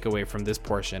 my takeaway from this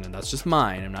portion, and that's just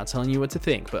mine, I'm not telling you what to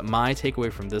think, but my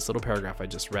takeaway from this little paragraph I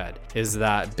just read is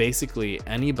that basically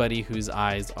anybody whose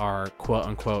eyes are quote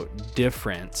unquote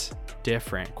different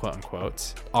quote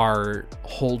unquote are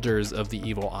holders of the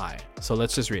evil eye. So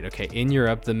let's just read. Okay, in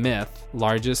Europe, the myth,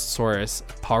 largest source,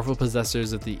 powerful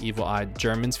possessors of the evil eye.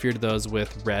 Germans feared those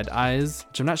with red eyes,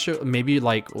 which I'm not sure, maybe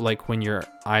like when your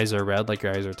eyes are red, like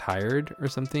your eyes are tired or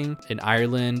something. In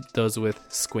Ireland, those with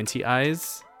squinty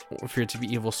eyes were feared to be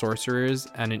evil sorcerers.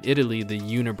 And in Italy, the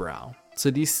unibrow.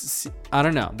 So these, I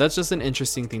don't know. That's just an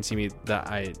interesting thing to me that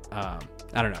I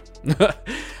don't know.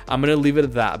 I'm going to leave it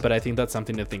at that, but I think that's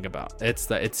something to think about. It's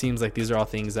that it seems like these are all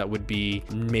things that would be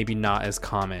maybe not as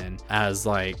common as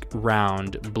like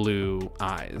round blue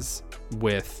eyes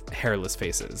with hairless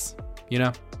faces, you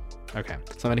know? Okay,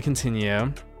 so I'm going to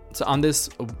continue. So on this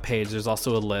page, there's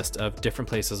also a list of different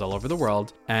places all over the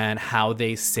world and how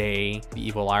they say the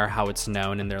evil eye or how it's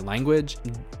known in their language.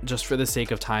 Just for the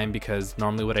sake of time, because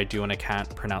normally what I do when I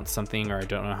can't pronounce something or I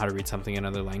don't know how to read something in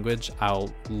another language,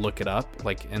 I'll look it up,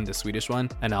 like in the Swedish one,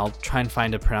 and I'll try and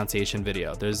find a pronunciation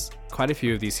video. There's quite a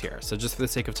few of these here. So just for the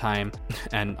sake of time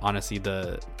and honestly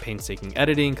the painstaking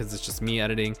editing, because it's just me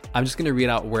editing, I'm just going to read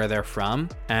out where they're from.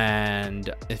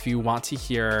 And if you want to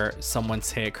hear someone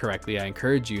say it correctly, I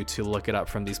encourage you to look it up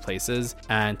from these places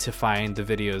and to find the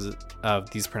videos of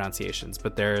these pronunciations.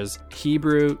 But there's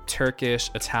Hebrew,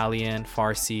 Turkish, Italian,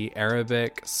 Farsi,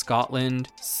 Arabic, Scotland,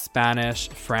 Spanish,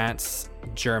 France,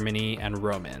 Germany, and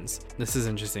Romans. This is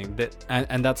interesting,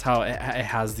 and that's how it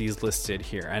has these listed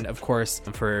here. And of course,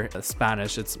 for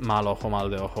Spanish, it's mal ojo, mal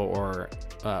de ojo, or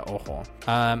ojo.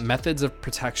 Methods of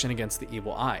protection against the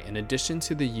evil eye. In addition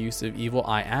to the use of evil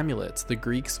eye amulets, the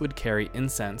Greeks would carry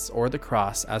incense or the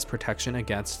cross as protection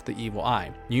against the evil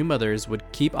eye. New mothers would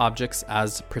keep objects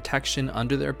as protection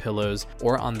under their pillows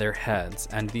or on their heads,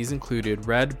 and these included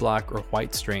red, black, or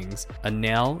white strings, a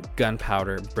nail,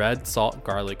 gunpowder, bread, salt,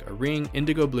 garlic, a ring,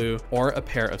 indigo blue, or a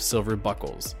pair of silver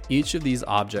buckles. Each of these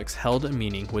objects held a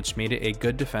meaning which made it a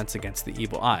good defense against the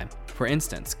evil eye. For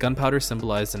instance, gunpowder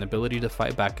symbolized an ability to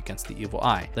fight back against the evil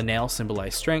eye. The nail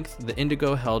symbolized strength. The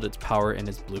indigo held its power in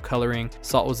its blue coloring.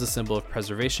 Salt was a symbol of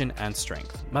preservation and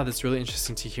strength. Wow, that's really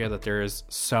interesting to hear that there's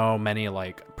so many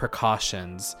like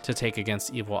precautions to take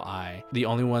against evil eye. The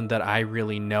only one that I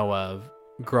really know of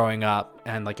growing up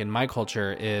and like in my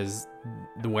culture is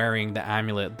wearing the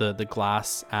amulet, the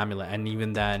glass amulet, and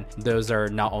even then those are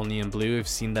not only in blue. I've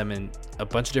seen them in a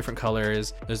bunch of different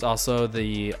colors. There's also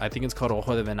I think it's called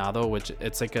ojo de venado, which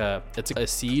it's like a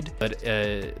seed, but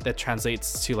that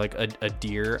translates to like a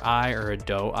deer eye or a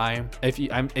doe eye.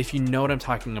 If you know what I'm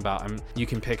talking about, you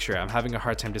can picture it. I'm having a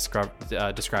hard time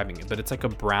describing it, but it's like a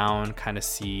brown kind of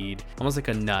seed, almost like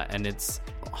a nut, and it's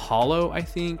hollow, I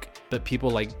think, but people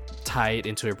like tie it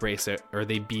into a bracelet or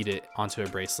they beat it onto a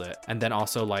bracelet. And then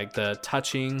also like the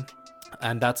touching,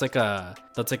 and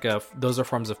those are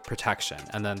forms of protection.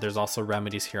 And then there's also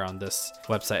remedies here on this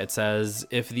website. It says,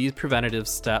 if these preventative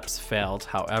steps failed,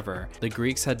 however, the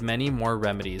Greeks had many more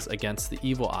remedies against the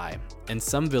evil eye. In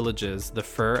some villages, the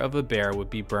fur of a bear would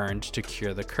be burned to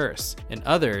cure the curse. In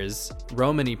others,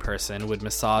 Romany person would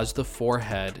massage the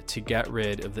forehead to get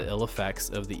rid of the ill effects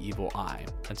of the evil eye.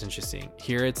 That's interesting.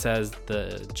 Here it says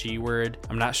the G word.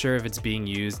 I'm not sure if it's being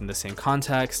used in the same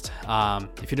context.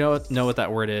 If you don't know what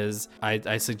that word is,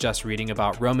 I suggest reading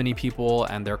about Romany people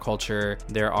and their culture.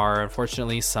 There are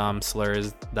unfortunately some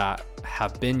slurs that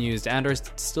have been used and are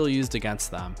still used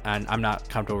against them, and I'm not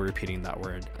comfortable repeating that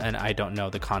word, and I don't know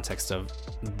the context of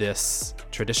this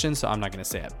tradition, so I'm not going to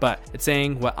say it. But it's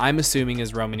saying what I'm assuming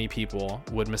is Romany people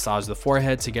would massage the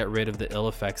forehead to get rid of the ill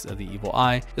effects of the evil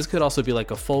eye. This could also be like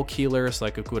a folk healer, so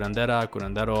like a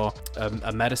curandero,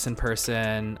 a medicine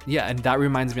person. Yeah, and that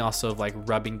reminds me also of like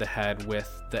rubbing the head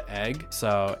with the egg.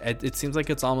 So it seems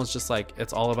like it's almost just like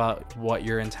it's all about what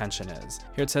your intention is.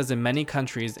 Here it says, in many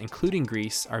countries, including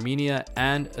Greece, Armenia,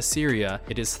 and Assyria,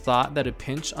 it is thought that a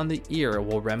pinch on the ear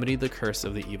will remedy the curse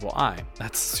of the evil eye.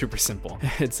 That's super simple.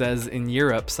 It says, in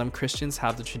Europe, some Christians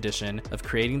have the tradition of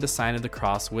creating the sign of the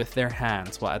cross with their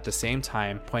hands, while at the same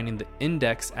time pointing the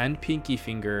index and pinky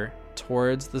finger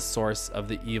towards the source of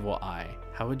the evil eye.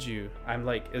 How would you?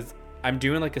 I'm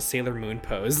doing like a Sailor Moon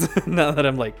pose now that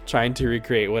I'm like trying to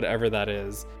recreate whatever that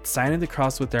is. Sign of the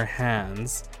cross with their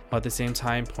hands, while at the same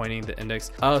time pointing the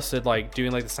index. Oh, so like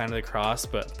doing like the sign of the cross,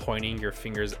 but pointing your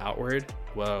fingers outward.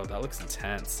 Whoa, that looks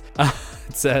intense.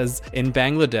 It says, in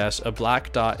Bangladesh, a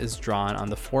black dot is drawn on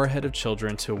the forehead of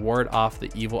children to ward off the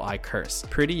evil eye curse.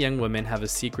 Pretty young women have a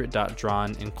secret dot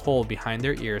drawn in kohl behind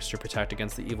their ears to protect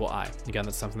against the evil eye. Again,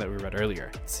 that's something that we read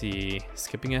earlier. Let's see,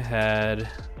 skipping ahead.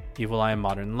 Evil eye in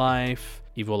modern life.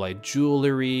 Evil eye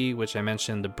jewelry, which I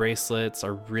mentioned, the bracelets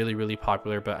are really, really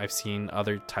popular, but I've seen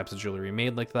other types of jewelry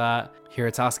made like that. Here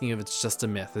it's asking if it's just a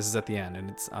myth. This is at the end, and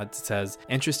it says,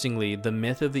 interestingly, the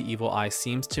myth of the evil eye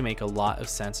seems to make a lot of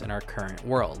sense in our current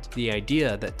world. The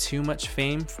idea that too much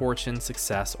fame, fortune,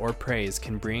 success, or praise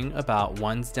can bring about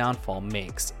one's downfall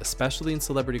makes, especially in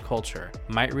celebrity culture,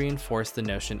 might reinforce the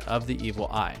notion of the evil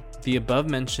eye. The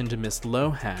above-mentioned Miss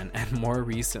Lohan and more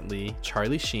recently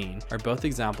Charlie Sheen are both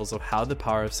examples of how the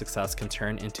power of success can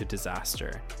turn into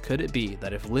disaster. Could it be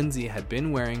that if Lindsay had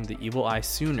been wearing the evil eye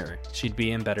sooner, she'd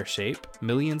be in better shape?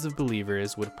 Millions of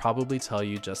believers would probably tell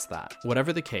you just that.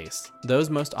 Whatever the case, those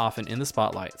most often in the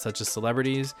spotlight, such as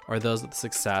celebrities or those with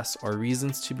success or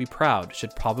reasons to be proud,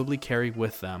 should probably carry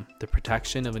with them the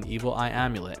protection of an evil eye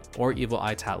amulet or evil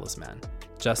eye talisman,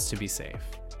 just to be safe.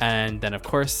 And then, of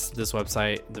course, this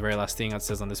website, the very last thing that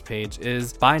says on this page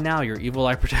is, buy now your evil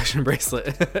eye protection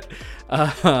bracelet.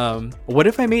 What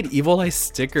if I made evil eye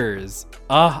stickers?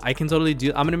 I can totally do.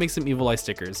 I'm going to make some evil eye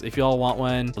stickers. If you all want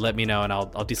one, let me know and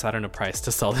I'll decide on a price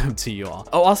to sell them to you all.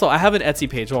 Oh, also, I have an Etsy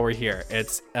page while we're here.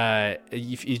 It's,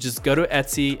 you just go to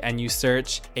Etsy and you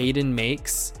search Aiden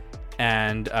Makes.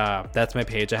 And that's my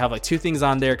page. I have like 2 things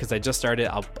on there because I just started.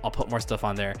 I'll put more stuff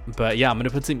on there. But yeah, I'm gonna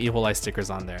put some evil eye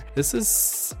stickers on there. This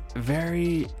is a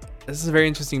very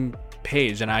interesting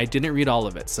page, and I didn't read all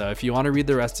of it. So if you want to read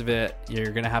the rest of it,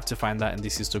 you're gonna have to find that in the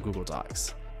Susto Google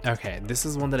Docs. Okay, this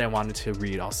is one that I wanted to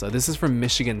read also. This is from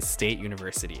Michigan State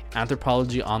University,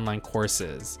 Anthropology Online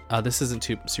Courses. This isn't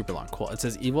too super long. Cool. It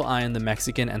says Evil Eye in the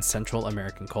Mexican and Central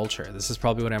American Culture. This is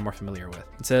probably what I'm more familiar with.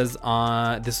 It says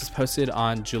this was posted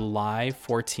on July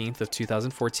 14th of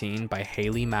 2014 by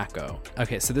Haley Mako.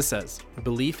 Okay, so this says,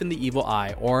 belief in the evil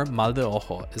eye or mal de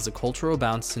ojo is a cultural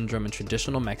bound syndrome in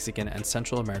traditional Mexican and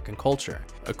Central American culture.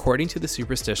 According to the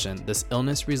superstition, this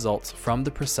illness results from the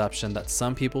perception that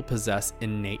some people possess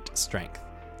innate strength,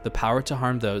 the power to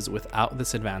harm those without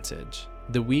this advantage.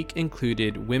 The weak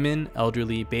included women,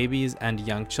 elderly, babies, and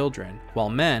young children, while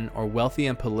men, or wealthy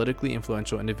and politically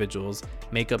influential individuals,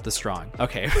 make up the strong.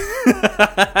 Okay.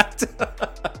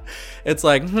 It's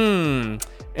like,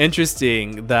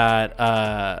 interesting that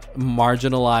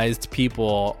marginalized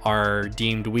people are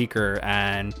deemed weaker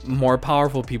and more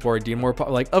powerful people are deemed more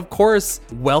like, of course,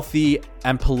 wealthy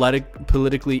and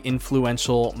politically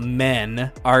influential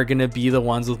men are gonna be the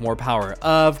ones with more power,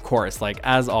 of course, like,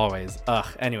 as always.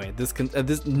 Anyway,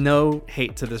 this no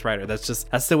hate to this writer,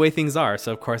 that's the way things are,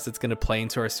 so of course it's gonna play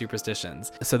into our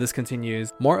superstitions. So this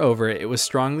continues. Moreover, it was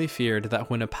strongly feared that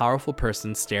when a powerful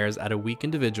person stares at a weak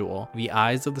individual, the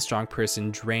eyes of the strong person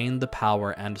drain the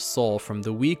power and soul from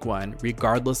the weak one,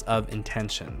 regardless of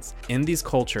intentions. In these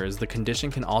cultures, the condition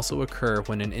can also occur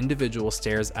when an individual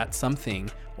stares at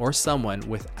something or someone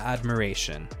with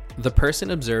admiration. The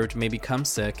person observed may become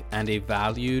sick, and a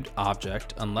valued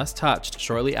object, unless touched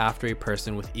shortly after a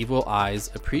person with evil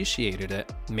eyes appreciated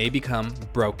it, may become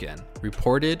broken.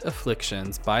 Reported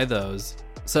afflictions by those.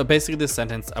 So basically this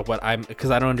sentence, because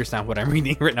I don't understand what I'm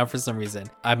reading right now for some reason,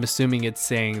 I'm assuming it's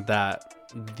saying that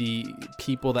the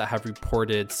people that have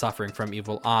reported suffering from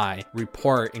evil eye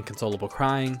report inconsolable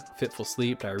crying, fitful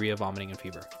sleep, diarrhea, vomiting, and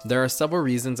fever. There are several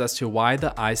reasons as to why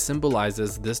the eye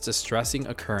symbolizes this distressing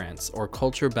occurrence or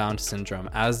culture-bound syndrome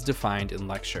as defined in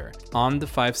lecture. On the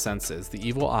five senses, the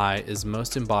evil eye is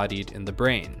most embodied in the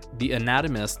brain. The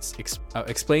anatomists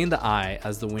explain the eye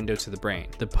as the window to the brain.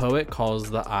 The poet calls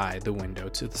the eye the window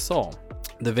to the soul.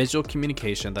 The visual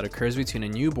communication that occurs between a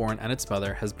newborn and its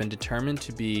mother has been determined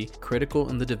to be critical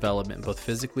in the development, both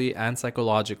physically and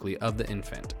psychologically, of the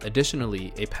infant.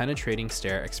 Additionally, a penetrating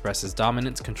stare expresses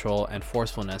dominance, control, and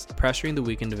forcefulness, pressuring the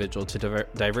weak individual to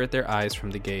divert their eyes from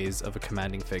the gaze of a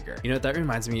commanding figure. You know, that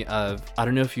reminds me of, I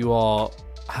don't know if you all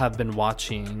have been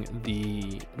watching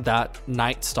that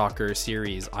Night Stalker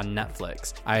series on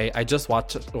Netflix. I just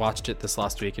watched it this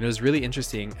last week, and it was really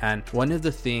interesting. And one of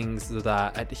the things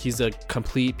that he's a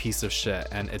complete piece of shit,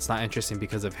 and it's not interesting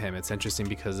because of him, it's interesting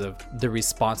because of the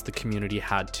response the community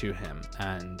had to him.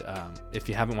 And if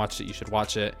you haven't watched it, you should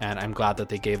watch it, and I'm glad that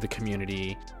they gave the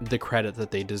community the credit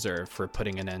that they deserve for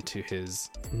putting an end to his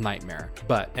nightmare.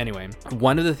 But anyway,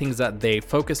 one of the things that they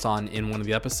focused on in one of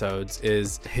the episodes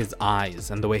is his eyes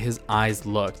and the way his eyes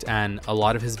looked. And a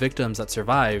lot of his victims that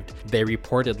survived, they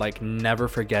reported like never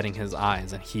forgetting his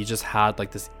eyes, and he just had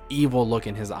like this evil look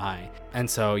in his eye. And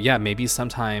so yeah, maybe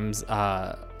sometimes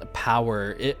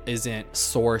power, it isn't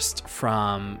sourced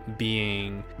from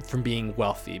being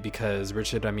wealthy, because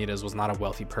Richard Ramirez was not a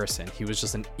wealthy person. He was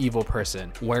just an evil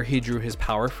person. Where he drew his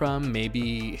power from,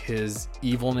 maybe his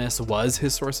evilness was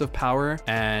his source of power,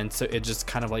 and so it just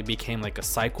kind of like became like a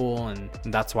cycle, and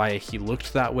that's why he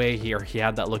looked that way, he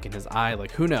had that look in his eye.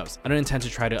 Like, who knows? I don't intend to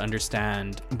try to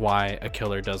understand why a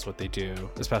killer does what they do,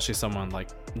 especially someone like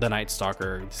the Night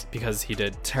Stalker, because he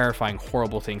did terrifying,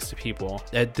 horrible things to people.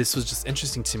 This was just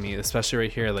interesting to me, especially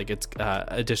right here. Like, it's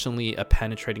additionally, a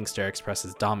penetrating stare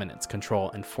expresses dominance,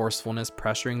 control, and forcefulness,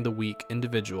 pressuring the weak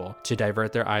individual to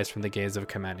divert their eyes from the gaze of a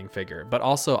commanding figure. But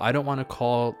also, I don't want to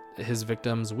call his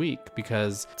victims weak,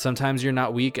 because sometimes you're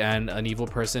not weak and an evil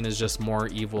person is just more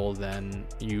evil than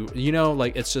you know,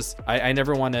 like, it's just, I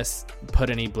never want to put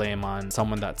any blame on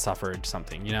someone that suffered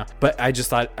something, you know, but I just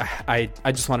thought I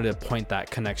just wanted to point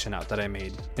that connection out that I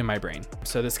made in my brain.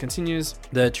 So this continues.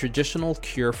 The traditional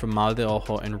cure for mal de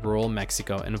ojo in rural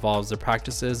Mexico involves the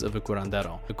practices of a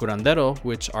curandero. A curandero,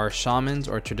 which are shamans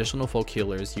or traditional folk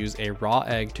healers, use a raw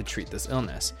egg to treat this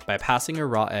illness. By passing a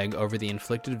raw egg over the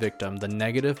inflicted victim, the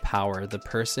negative power the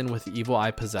person with the evil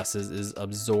eye possesses is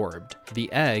absorbed.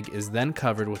 The egg is then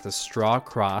covered with a straw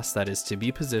cross that is to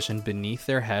be positioned beneath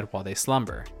their head while they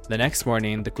slumber. The next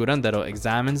morning, the curandero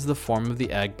examines the form of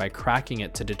the egg by cracking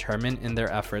it to determine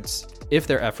if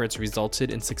their efforts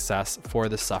resulted in success for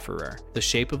the sufferer. The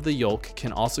shape of the yolk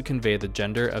can also convey the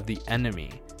gender of the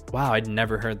enemy. Wow, I'd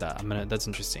never heard that. That's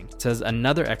interesting. It says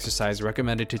another exercise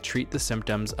recommended to treat the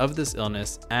symptoms of this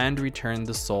illness and return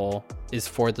the soul is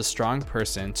for the strong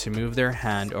person to move their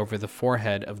hand over the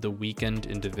forehead of the weakened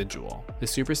individual. The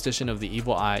superstition of the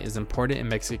evil eye is important in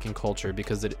Mexican culture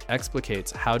because it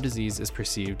explicates how disease is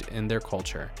perceived in their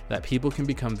culture, that people can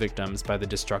become victims by the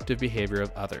destructive behavior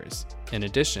of others. In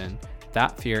addition,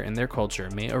 That fear in their culture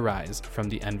may arise from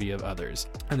the envy of others.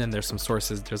 And then there's some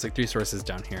sources. There's like 3 sources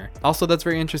down here. Also, that's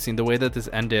very interesting. The way that this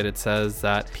ended, it says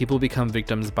that people become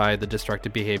victims by the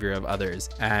destructive behavior of others,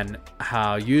 and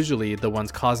how usually the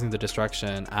ones causing the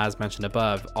destruction, as mentioned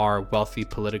above, are wealthy,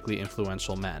 politically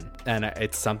influential men. And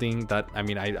it's something that, I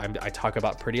mean, I talk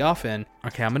about pretty often.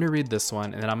 Okay, I'm going to read this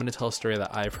one, and then I'm going to tell a story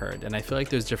that I've heard. And I feel like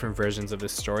there's different versions of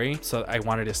this story, so I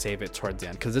wanted to save it towards the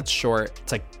end because it's short.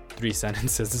 It's like 3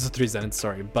 sentences. It's a 3-sentence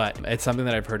story, but it's something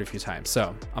that I've heard a few times.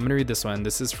 So I'm gonna read this one.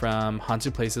 This is from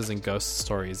Haunted Places and Ghost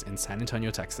Stories in San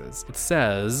Antonio, Texas. It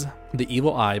says, the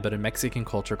evil eye, but a Mexican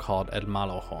culture called El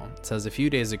Mal Ojo. It says, a few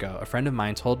days ago, a friend of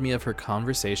mine told me of her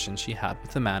conversation she had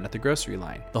with a man at the grocery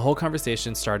line. The whole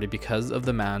conversation started because of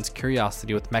the man's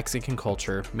curiosity with Mexican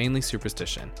culture, mainly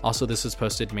superstition. Also, this was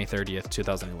posted May 30th,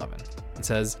 2011. It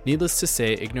says, needless to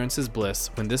say, ignorance is bliss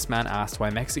when this man asked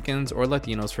why Mexicans, or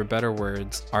Latinos for better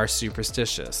words, are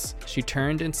superstitious. She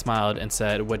turned and smiled and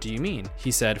said, what do you mean?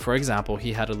 He said, for example,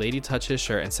 he had a lady touch his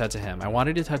shirt and said to him, I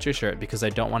wanted to touch your shirt because I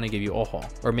don't want to give you ojo.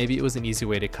 Or maybe it was an easy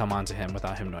way to come on to him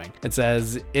without him knowing. It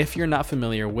says, if you're not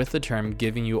familiar with the term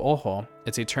giving you ojo,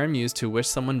 it's a term used to wish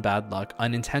someone bad luck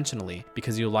unintentionally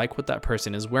because you like what that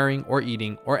person is wearing or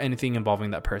eating or anything involving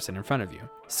that person in front of you.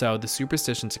 So the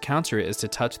superstition to counter it is to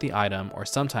touch the item, or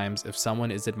sometimes if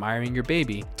someone is admiring your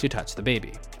baby, to touch the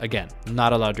baby. Again,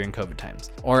 not allowed during COVID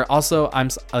times. Or also,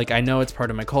 I know it's part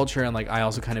of my culture and like I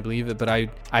also kind of believe it, but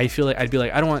I feel like I'd be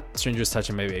like, I don't want strangers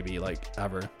touching my baby, like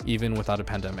ever, even without a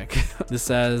pandemic. This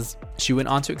says, she went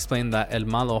on to explain that El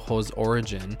Mal Ojo's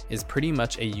origin is pretty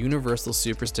much a universal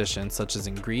superstition such as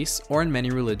in Greece or in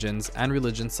many religions, and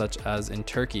religions such as in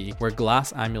Turkey, where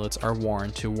glass amulets are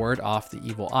worn to ward off the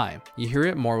evil eye. You hear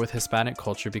it more with Hispanic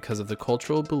culture because of the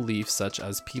cultural beliefs such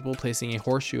as people placing a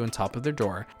horseshoe on top of their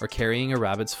door, or carrying a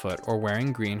rabbit's foot, or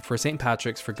wearing green for St.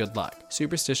 Patrick's for good luck.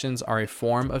 Superstitions are a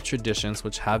form of traditions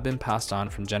which have been passed on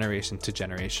from generation to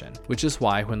generation, which is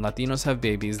why when Latinos have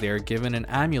babies, they are given an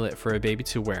amulet for a baby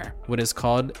to wear, what is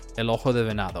called El Ojo de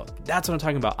Venado. That's what I'm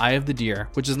talking about, eye of the deer,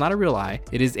 which is not a real eye.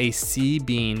 It is a sea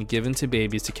bean given to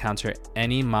babies to counter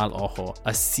any mal ojo.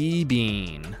 A sea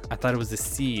bean. I thought it was a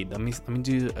seed. Let me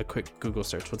do a quick Google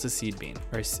search. What's a seed bean?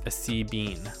 Or a sea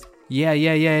bean?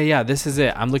 Yeah. This is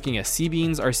it. I'm looking at sea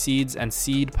beans are seeds and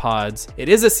seed pods. It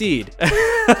is a seed.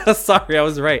 Sorry, I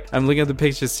was right. I'm looking at the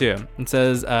pictures too. It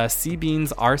says sea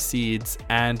beans are seeds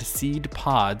and seed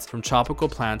pods from tropical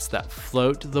plants that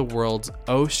float the world's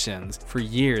oceans for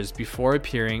years before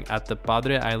appearing at the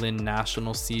Padre Island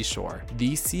National Seashore.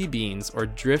 These sea beans or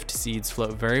drift seeds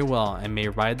float very well and may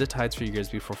ride the tides for years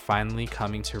before finally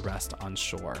coming to rest on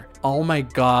shore. Oh my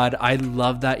God, I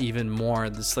love that even more.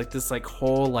 This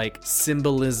whole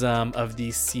symbolism of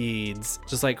these seeds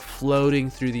just like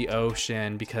floating through the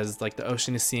ocean, because like the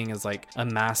ocean is seen as like a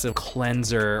massive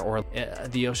cleanser, or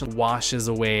the ocean washes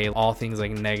away all things like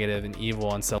negative and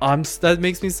evil. And so that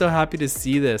makes me so happy to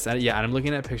see this. And I'm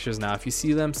looking at pictures now. If you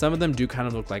see them, some of them do kind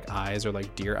of look like eyes or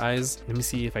like deer eyes. Let me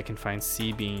see if I can find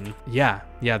sea bean. Yeah,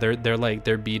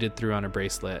 they're beaded through on a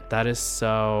bracelet. That is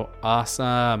so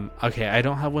awesome. Okay, I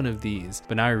don't have one of these,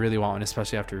 but now I really want one,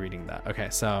 especially after reading that. Okay,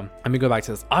 so let me go back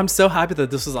to this. I'm so happy that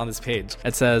this was on this page.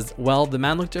 It says, well, the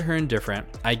man looked at her indifferent,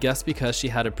 I guess because she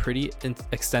had a pretty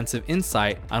extensive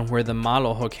insight on where the mal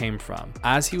ojo came from.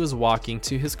 As he was walking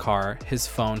to his car, his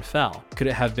phone fell. Could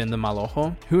it have been the mal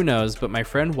ojo? Who knows, but my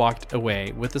friend walked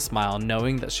away with a smile,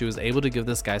 knowing that she was able to give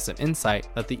this guy some insight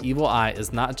that the evil eye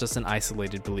is not just an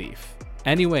isolated belief.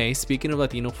 Anyway, speaking of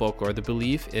Latino folklore, the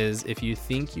belief is if you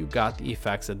think you got the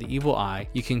effects of the evil eye,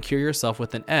 you can cure yourself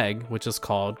with an egg, which is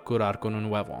called curar con un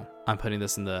huevo. I'm putting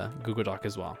this in the Google Doc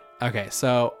as well. Okay,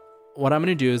 so what I'm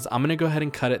going to do is I'm going to go ahead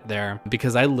and cut it there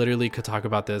because I literally could talk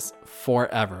about this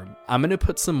forever. I'm going to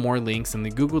put some more links in the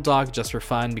Google Doc just for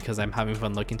fun because I'm having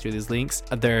fun looking through these links.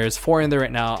 There's 4 in there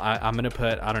right now. I'm going to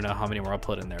put, I don't know how many more I'll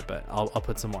put in there, but I'll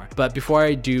put some more. But before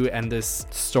I do end this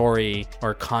story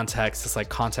or context, this like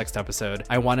context episode,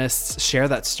 I want to share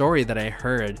that story that I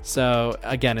heard. So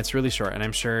again, it's really short and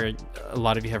I'm sure a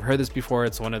lot of you have heard this before.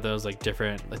 It's one of those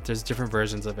there's different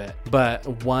versions of it. But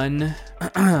one,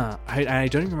 I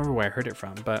don't even remember where I heard it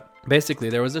from, but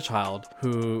basically there was a child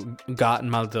who got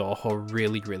mal de ojo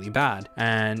really, really bad,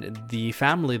 and the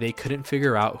family, they couldn't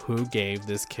figure out who gave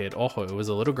this kid ojo. It was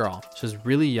a little girl. She was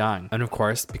really young, and of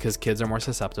course, because kids are more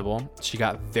susceptible, she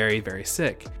got very, very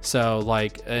sick. So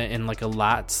in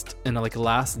a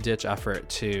last ditch effort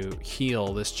to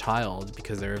heal this child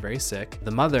because they were very sick,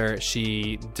 the mother,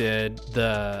 she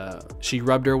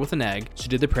rubbed her with an egg, she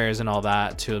did the prayers and all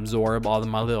that to absorb all the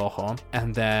mal de ojo,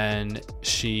 and then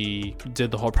she she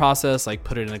did the whole process, like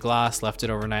put it in a glass, left it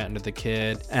overnight under the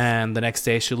kid, and the next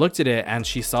day she looked at it and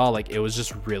she saw like it was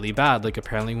just really bad. Like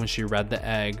apparently when she read the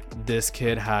egg, this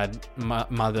kid had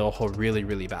mal de ojo really,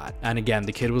 really bad. And again,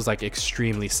 the kid was like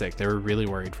extremely sick. They were really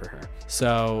worried for her.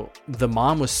 So the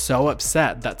mom was so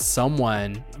upset that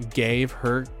someone gave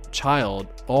her child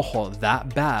ojo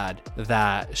that bad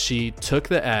that she took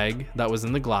the egg that was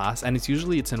in the glass, and it's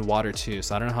in water too,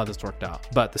 so I don't know how this worked out,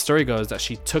 but the story goes that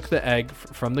she took the egg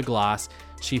from the glass,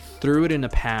 she threw it in a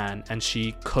pan and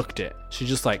she cooked it. She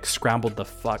just like scrambled the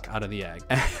fuck out of the egg.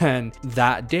 And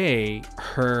that day,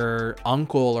 her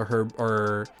uncle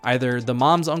or either the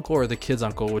mom's uncle or the kid's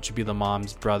uncle, which would be the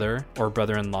mom's brother or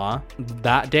brother-in-law,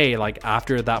 that day, like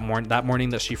after that morning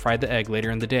that she fried the egg, later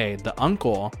in the day, the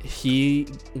uncle, he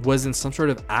was in some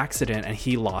sort of accident and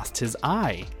he lost his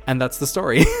eye. And that's the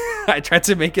story. I tried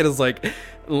to make it as like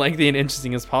lengthy and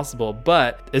interesting as possible,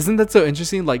 but isn't that so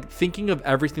interesting? Like thinking of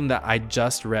everything that I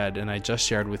just read and I just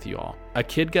shared with you all. A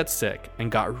kid gets sick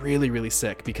and got really, really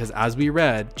sick because, as we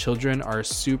read, children are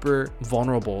super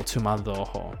vulnerable to mal de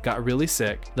ojo. Got really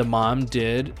sick. The mom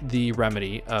did the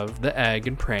remedy of the egg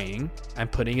and praying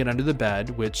and putting it under the bed,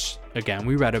 which again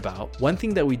we read about. One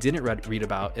thing that we didn't read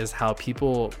about is how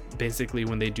people basically,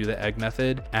 when they do the egg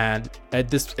method, and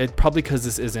it probably because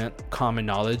this isn't common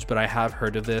knowledge, but I have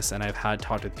heard of this and I've had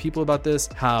talked with people about this,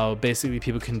 how basically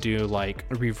people can do like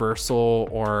reversal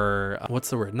or what's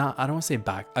the word? I don't want to say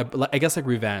back. I guess like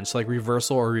revenge, like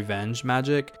reversal or revenge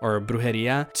magic or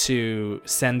brujeria to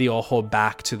send the ojo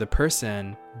back to the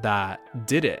person that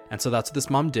did it. And so that's what this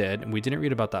mom did, and we didn't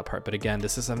read about that part, but again,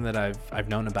 this is something that I've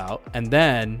known about. And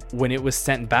then when it was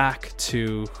sent back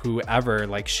to whoever,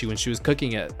 like when she was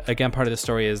cooking it, again, part of the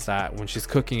story is that when she's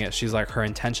cooking it, she's like, her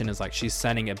intention is like she's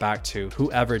sending it back to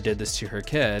whoever did this to her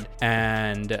kid,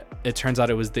 and it turns out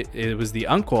it was the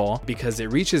uncle, because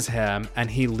it reaches him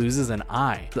and he loses an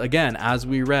eye. Again, as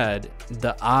we read,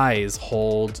 the eyes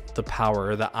hold the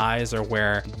power. The eyes are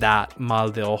where that mal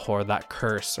de ojo or that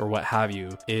curse or what have you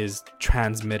is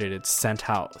transmitted. It's sent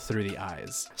out through the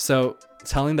eyes. So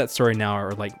telling that story now,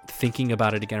 or like thinking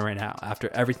about it again right now after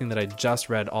everything that I just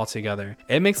read all together,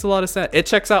 it makes a lot of sense. It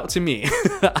checks out to me.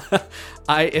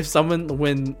 If someone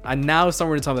were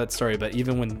to tell me that story, but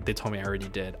even when they told me I already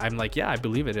did, I'm like, yeah, I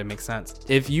believe it. It makes sense.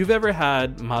 If you've ever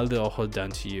had mal de ojo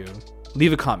done to you,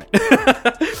 leave a comment.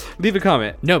 Leave a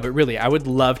comment. No, but really, I would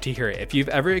love to hear it. If you've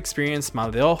ever experienced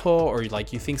mal de ojo, or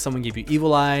like you think someone gave you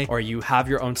evil eye, or you have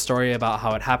your own story about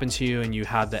how it happened to you and you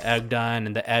had the egg done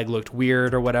and the egg looked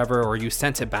weird or whatever, or you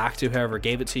sent it back to whoever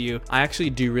gave it to you, I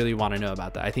actually do really want to know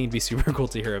about that. I think it'd be super cool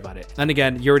to hear about it. And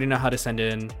again, you already know how to send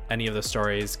in any of the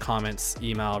stories, comments,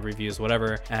 email, reviews,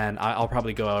 whatever, and I'll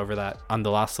probably go over that on the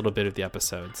last little bit of the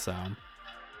episode. So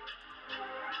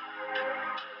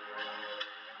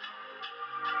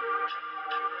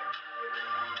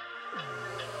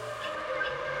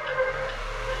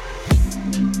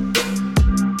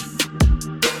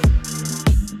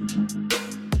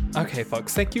okay,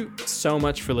 folks, thank you so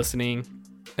much for listening.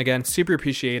 Again, super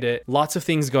appreciate it. Lots of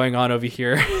things going on over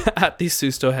here at the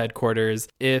Susto headquarters.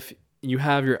 If you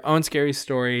have your own scary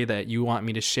story that you want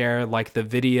me to share, like the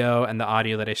video and the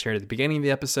audio that I shared at the beginning of the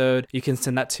episode, you can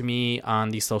send that to me on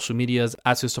the social medias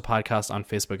at Susto Podcast on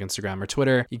Facebook, Instagram, or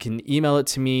Twitter. You can email it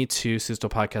to me to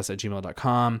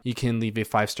sustopodcast@gmail.com. You can leave a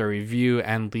 5-star review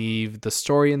and leave the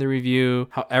story in the review.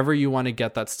 However you want to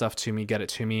get that stuff to me, get it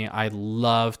to me. I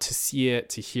love to see it,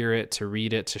 to hear it, to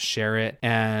read it, to share it.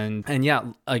 And yeah,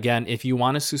 again, if you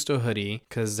want a Susto hoodie,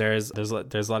 because there's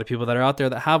a lot of people that are out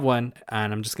there that have one,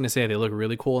 and I'm just going to say they look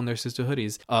really cool in their Susto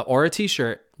hoodies, or a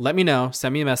t-shirt, let me know.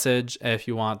 Send me a message if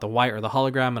you want the white or the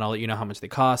hologram, and I'll let you know how much they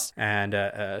cost, and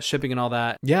shipping and all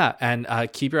that. Yeah, and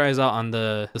keep your eyes out on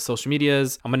the social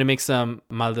medias. I'm going to make some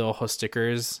mal de ojo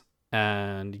stickers,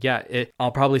 and yeah,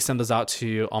 I'll probably send those out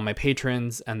to all my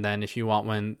patrons, and then if you want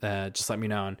one, just let me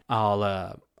know, and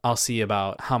I'll see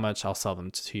about how much I'll sell them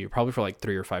to you, probably for like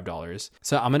 $3 or $5.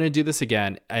 So I'm going to do this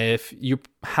again. If you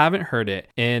haven't heard it,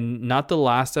 in not the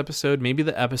last episode, maybe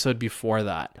the episode before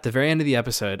that, at the very end of the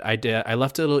episode, I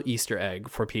left a little Easter egg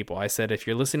for people. I said, if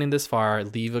you're listening this far,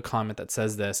 leave a comment that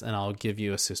says this and I'll give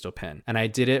you a Susto pin. And I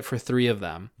did it for 3 of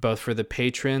them, both for the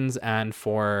patrons and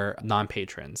for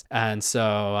non-patrons. And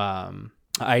so,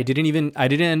 I didn't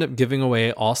end up giving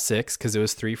away all 6 because it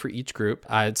was 3 for each group.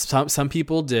 Some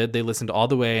people did. They listened all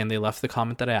the way and they left the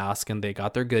comment that I asked and they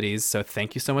got their goodies. So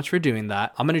thank you so much for doing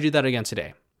that. I'm going to do that again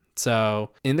today.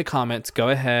 So in the comments, go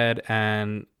ahead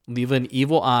and leave an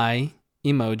evil eye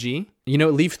emoji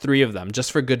leave 3 of them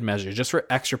just for good measure, just for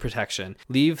extra protection.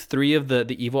 Leave 3 of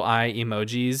the evil eye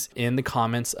emojis in the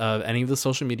comments of any of the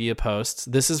social media posts.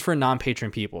 This is for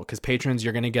non-patron people, because patrons,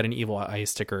 you're going to get an evil eye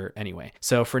sticker anyway.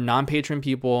 So for non-Patreon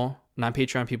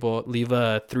people, leave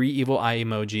 3 evil eye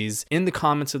emojis in the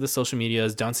comments of the social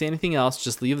medias. Don't say anything else,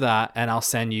 just leave that, and I'll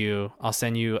send you a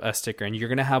sticker. And you're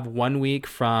going to have 1 week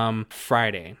from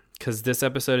Friday, because this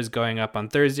episode is going up on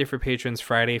Thursday for patrons,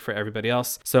 Friday for everybody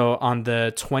else. So on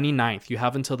the 29th, you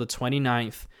have until the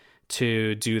 29th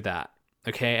to do that.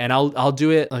 Okay, and I'll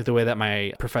do it like the way that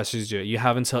my professors do it. You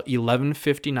have until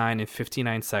 11:59 and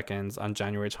 59 seconds on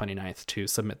January 29th to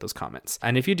submit those comments.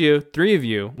 And if you do, 3 of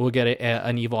you will get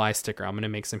an evil eye sticker. I'm going to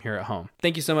make some here at home.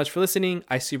 Thank you so much for listening.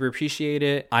 I super appreciate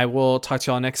it. I will talk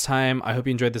to y'all next time. I hope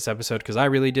you enjoyed this episode, because I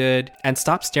really did. And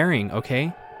stop staring,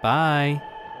 okay? Bye.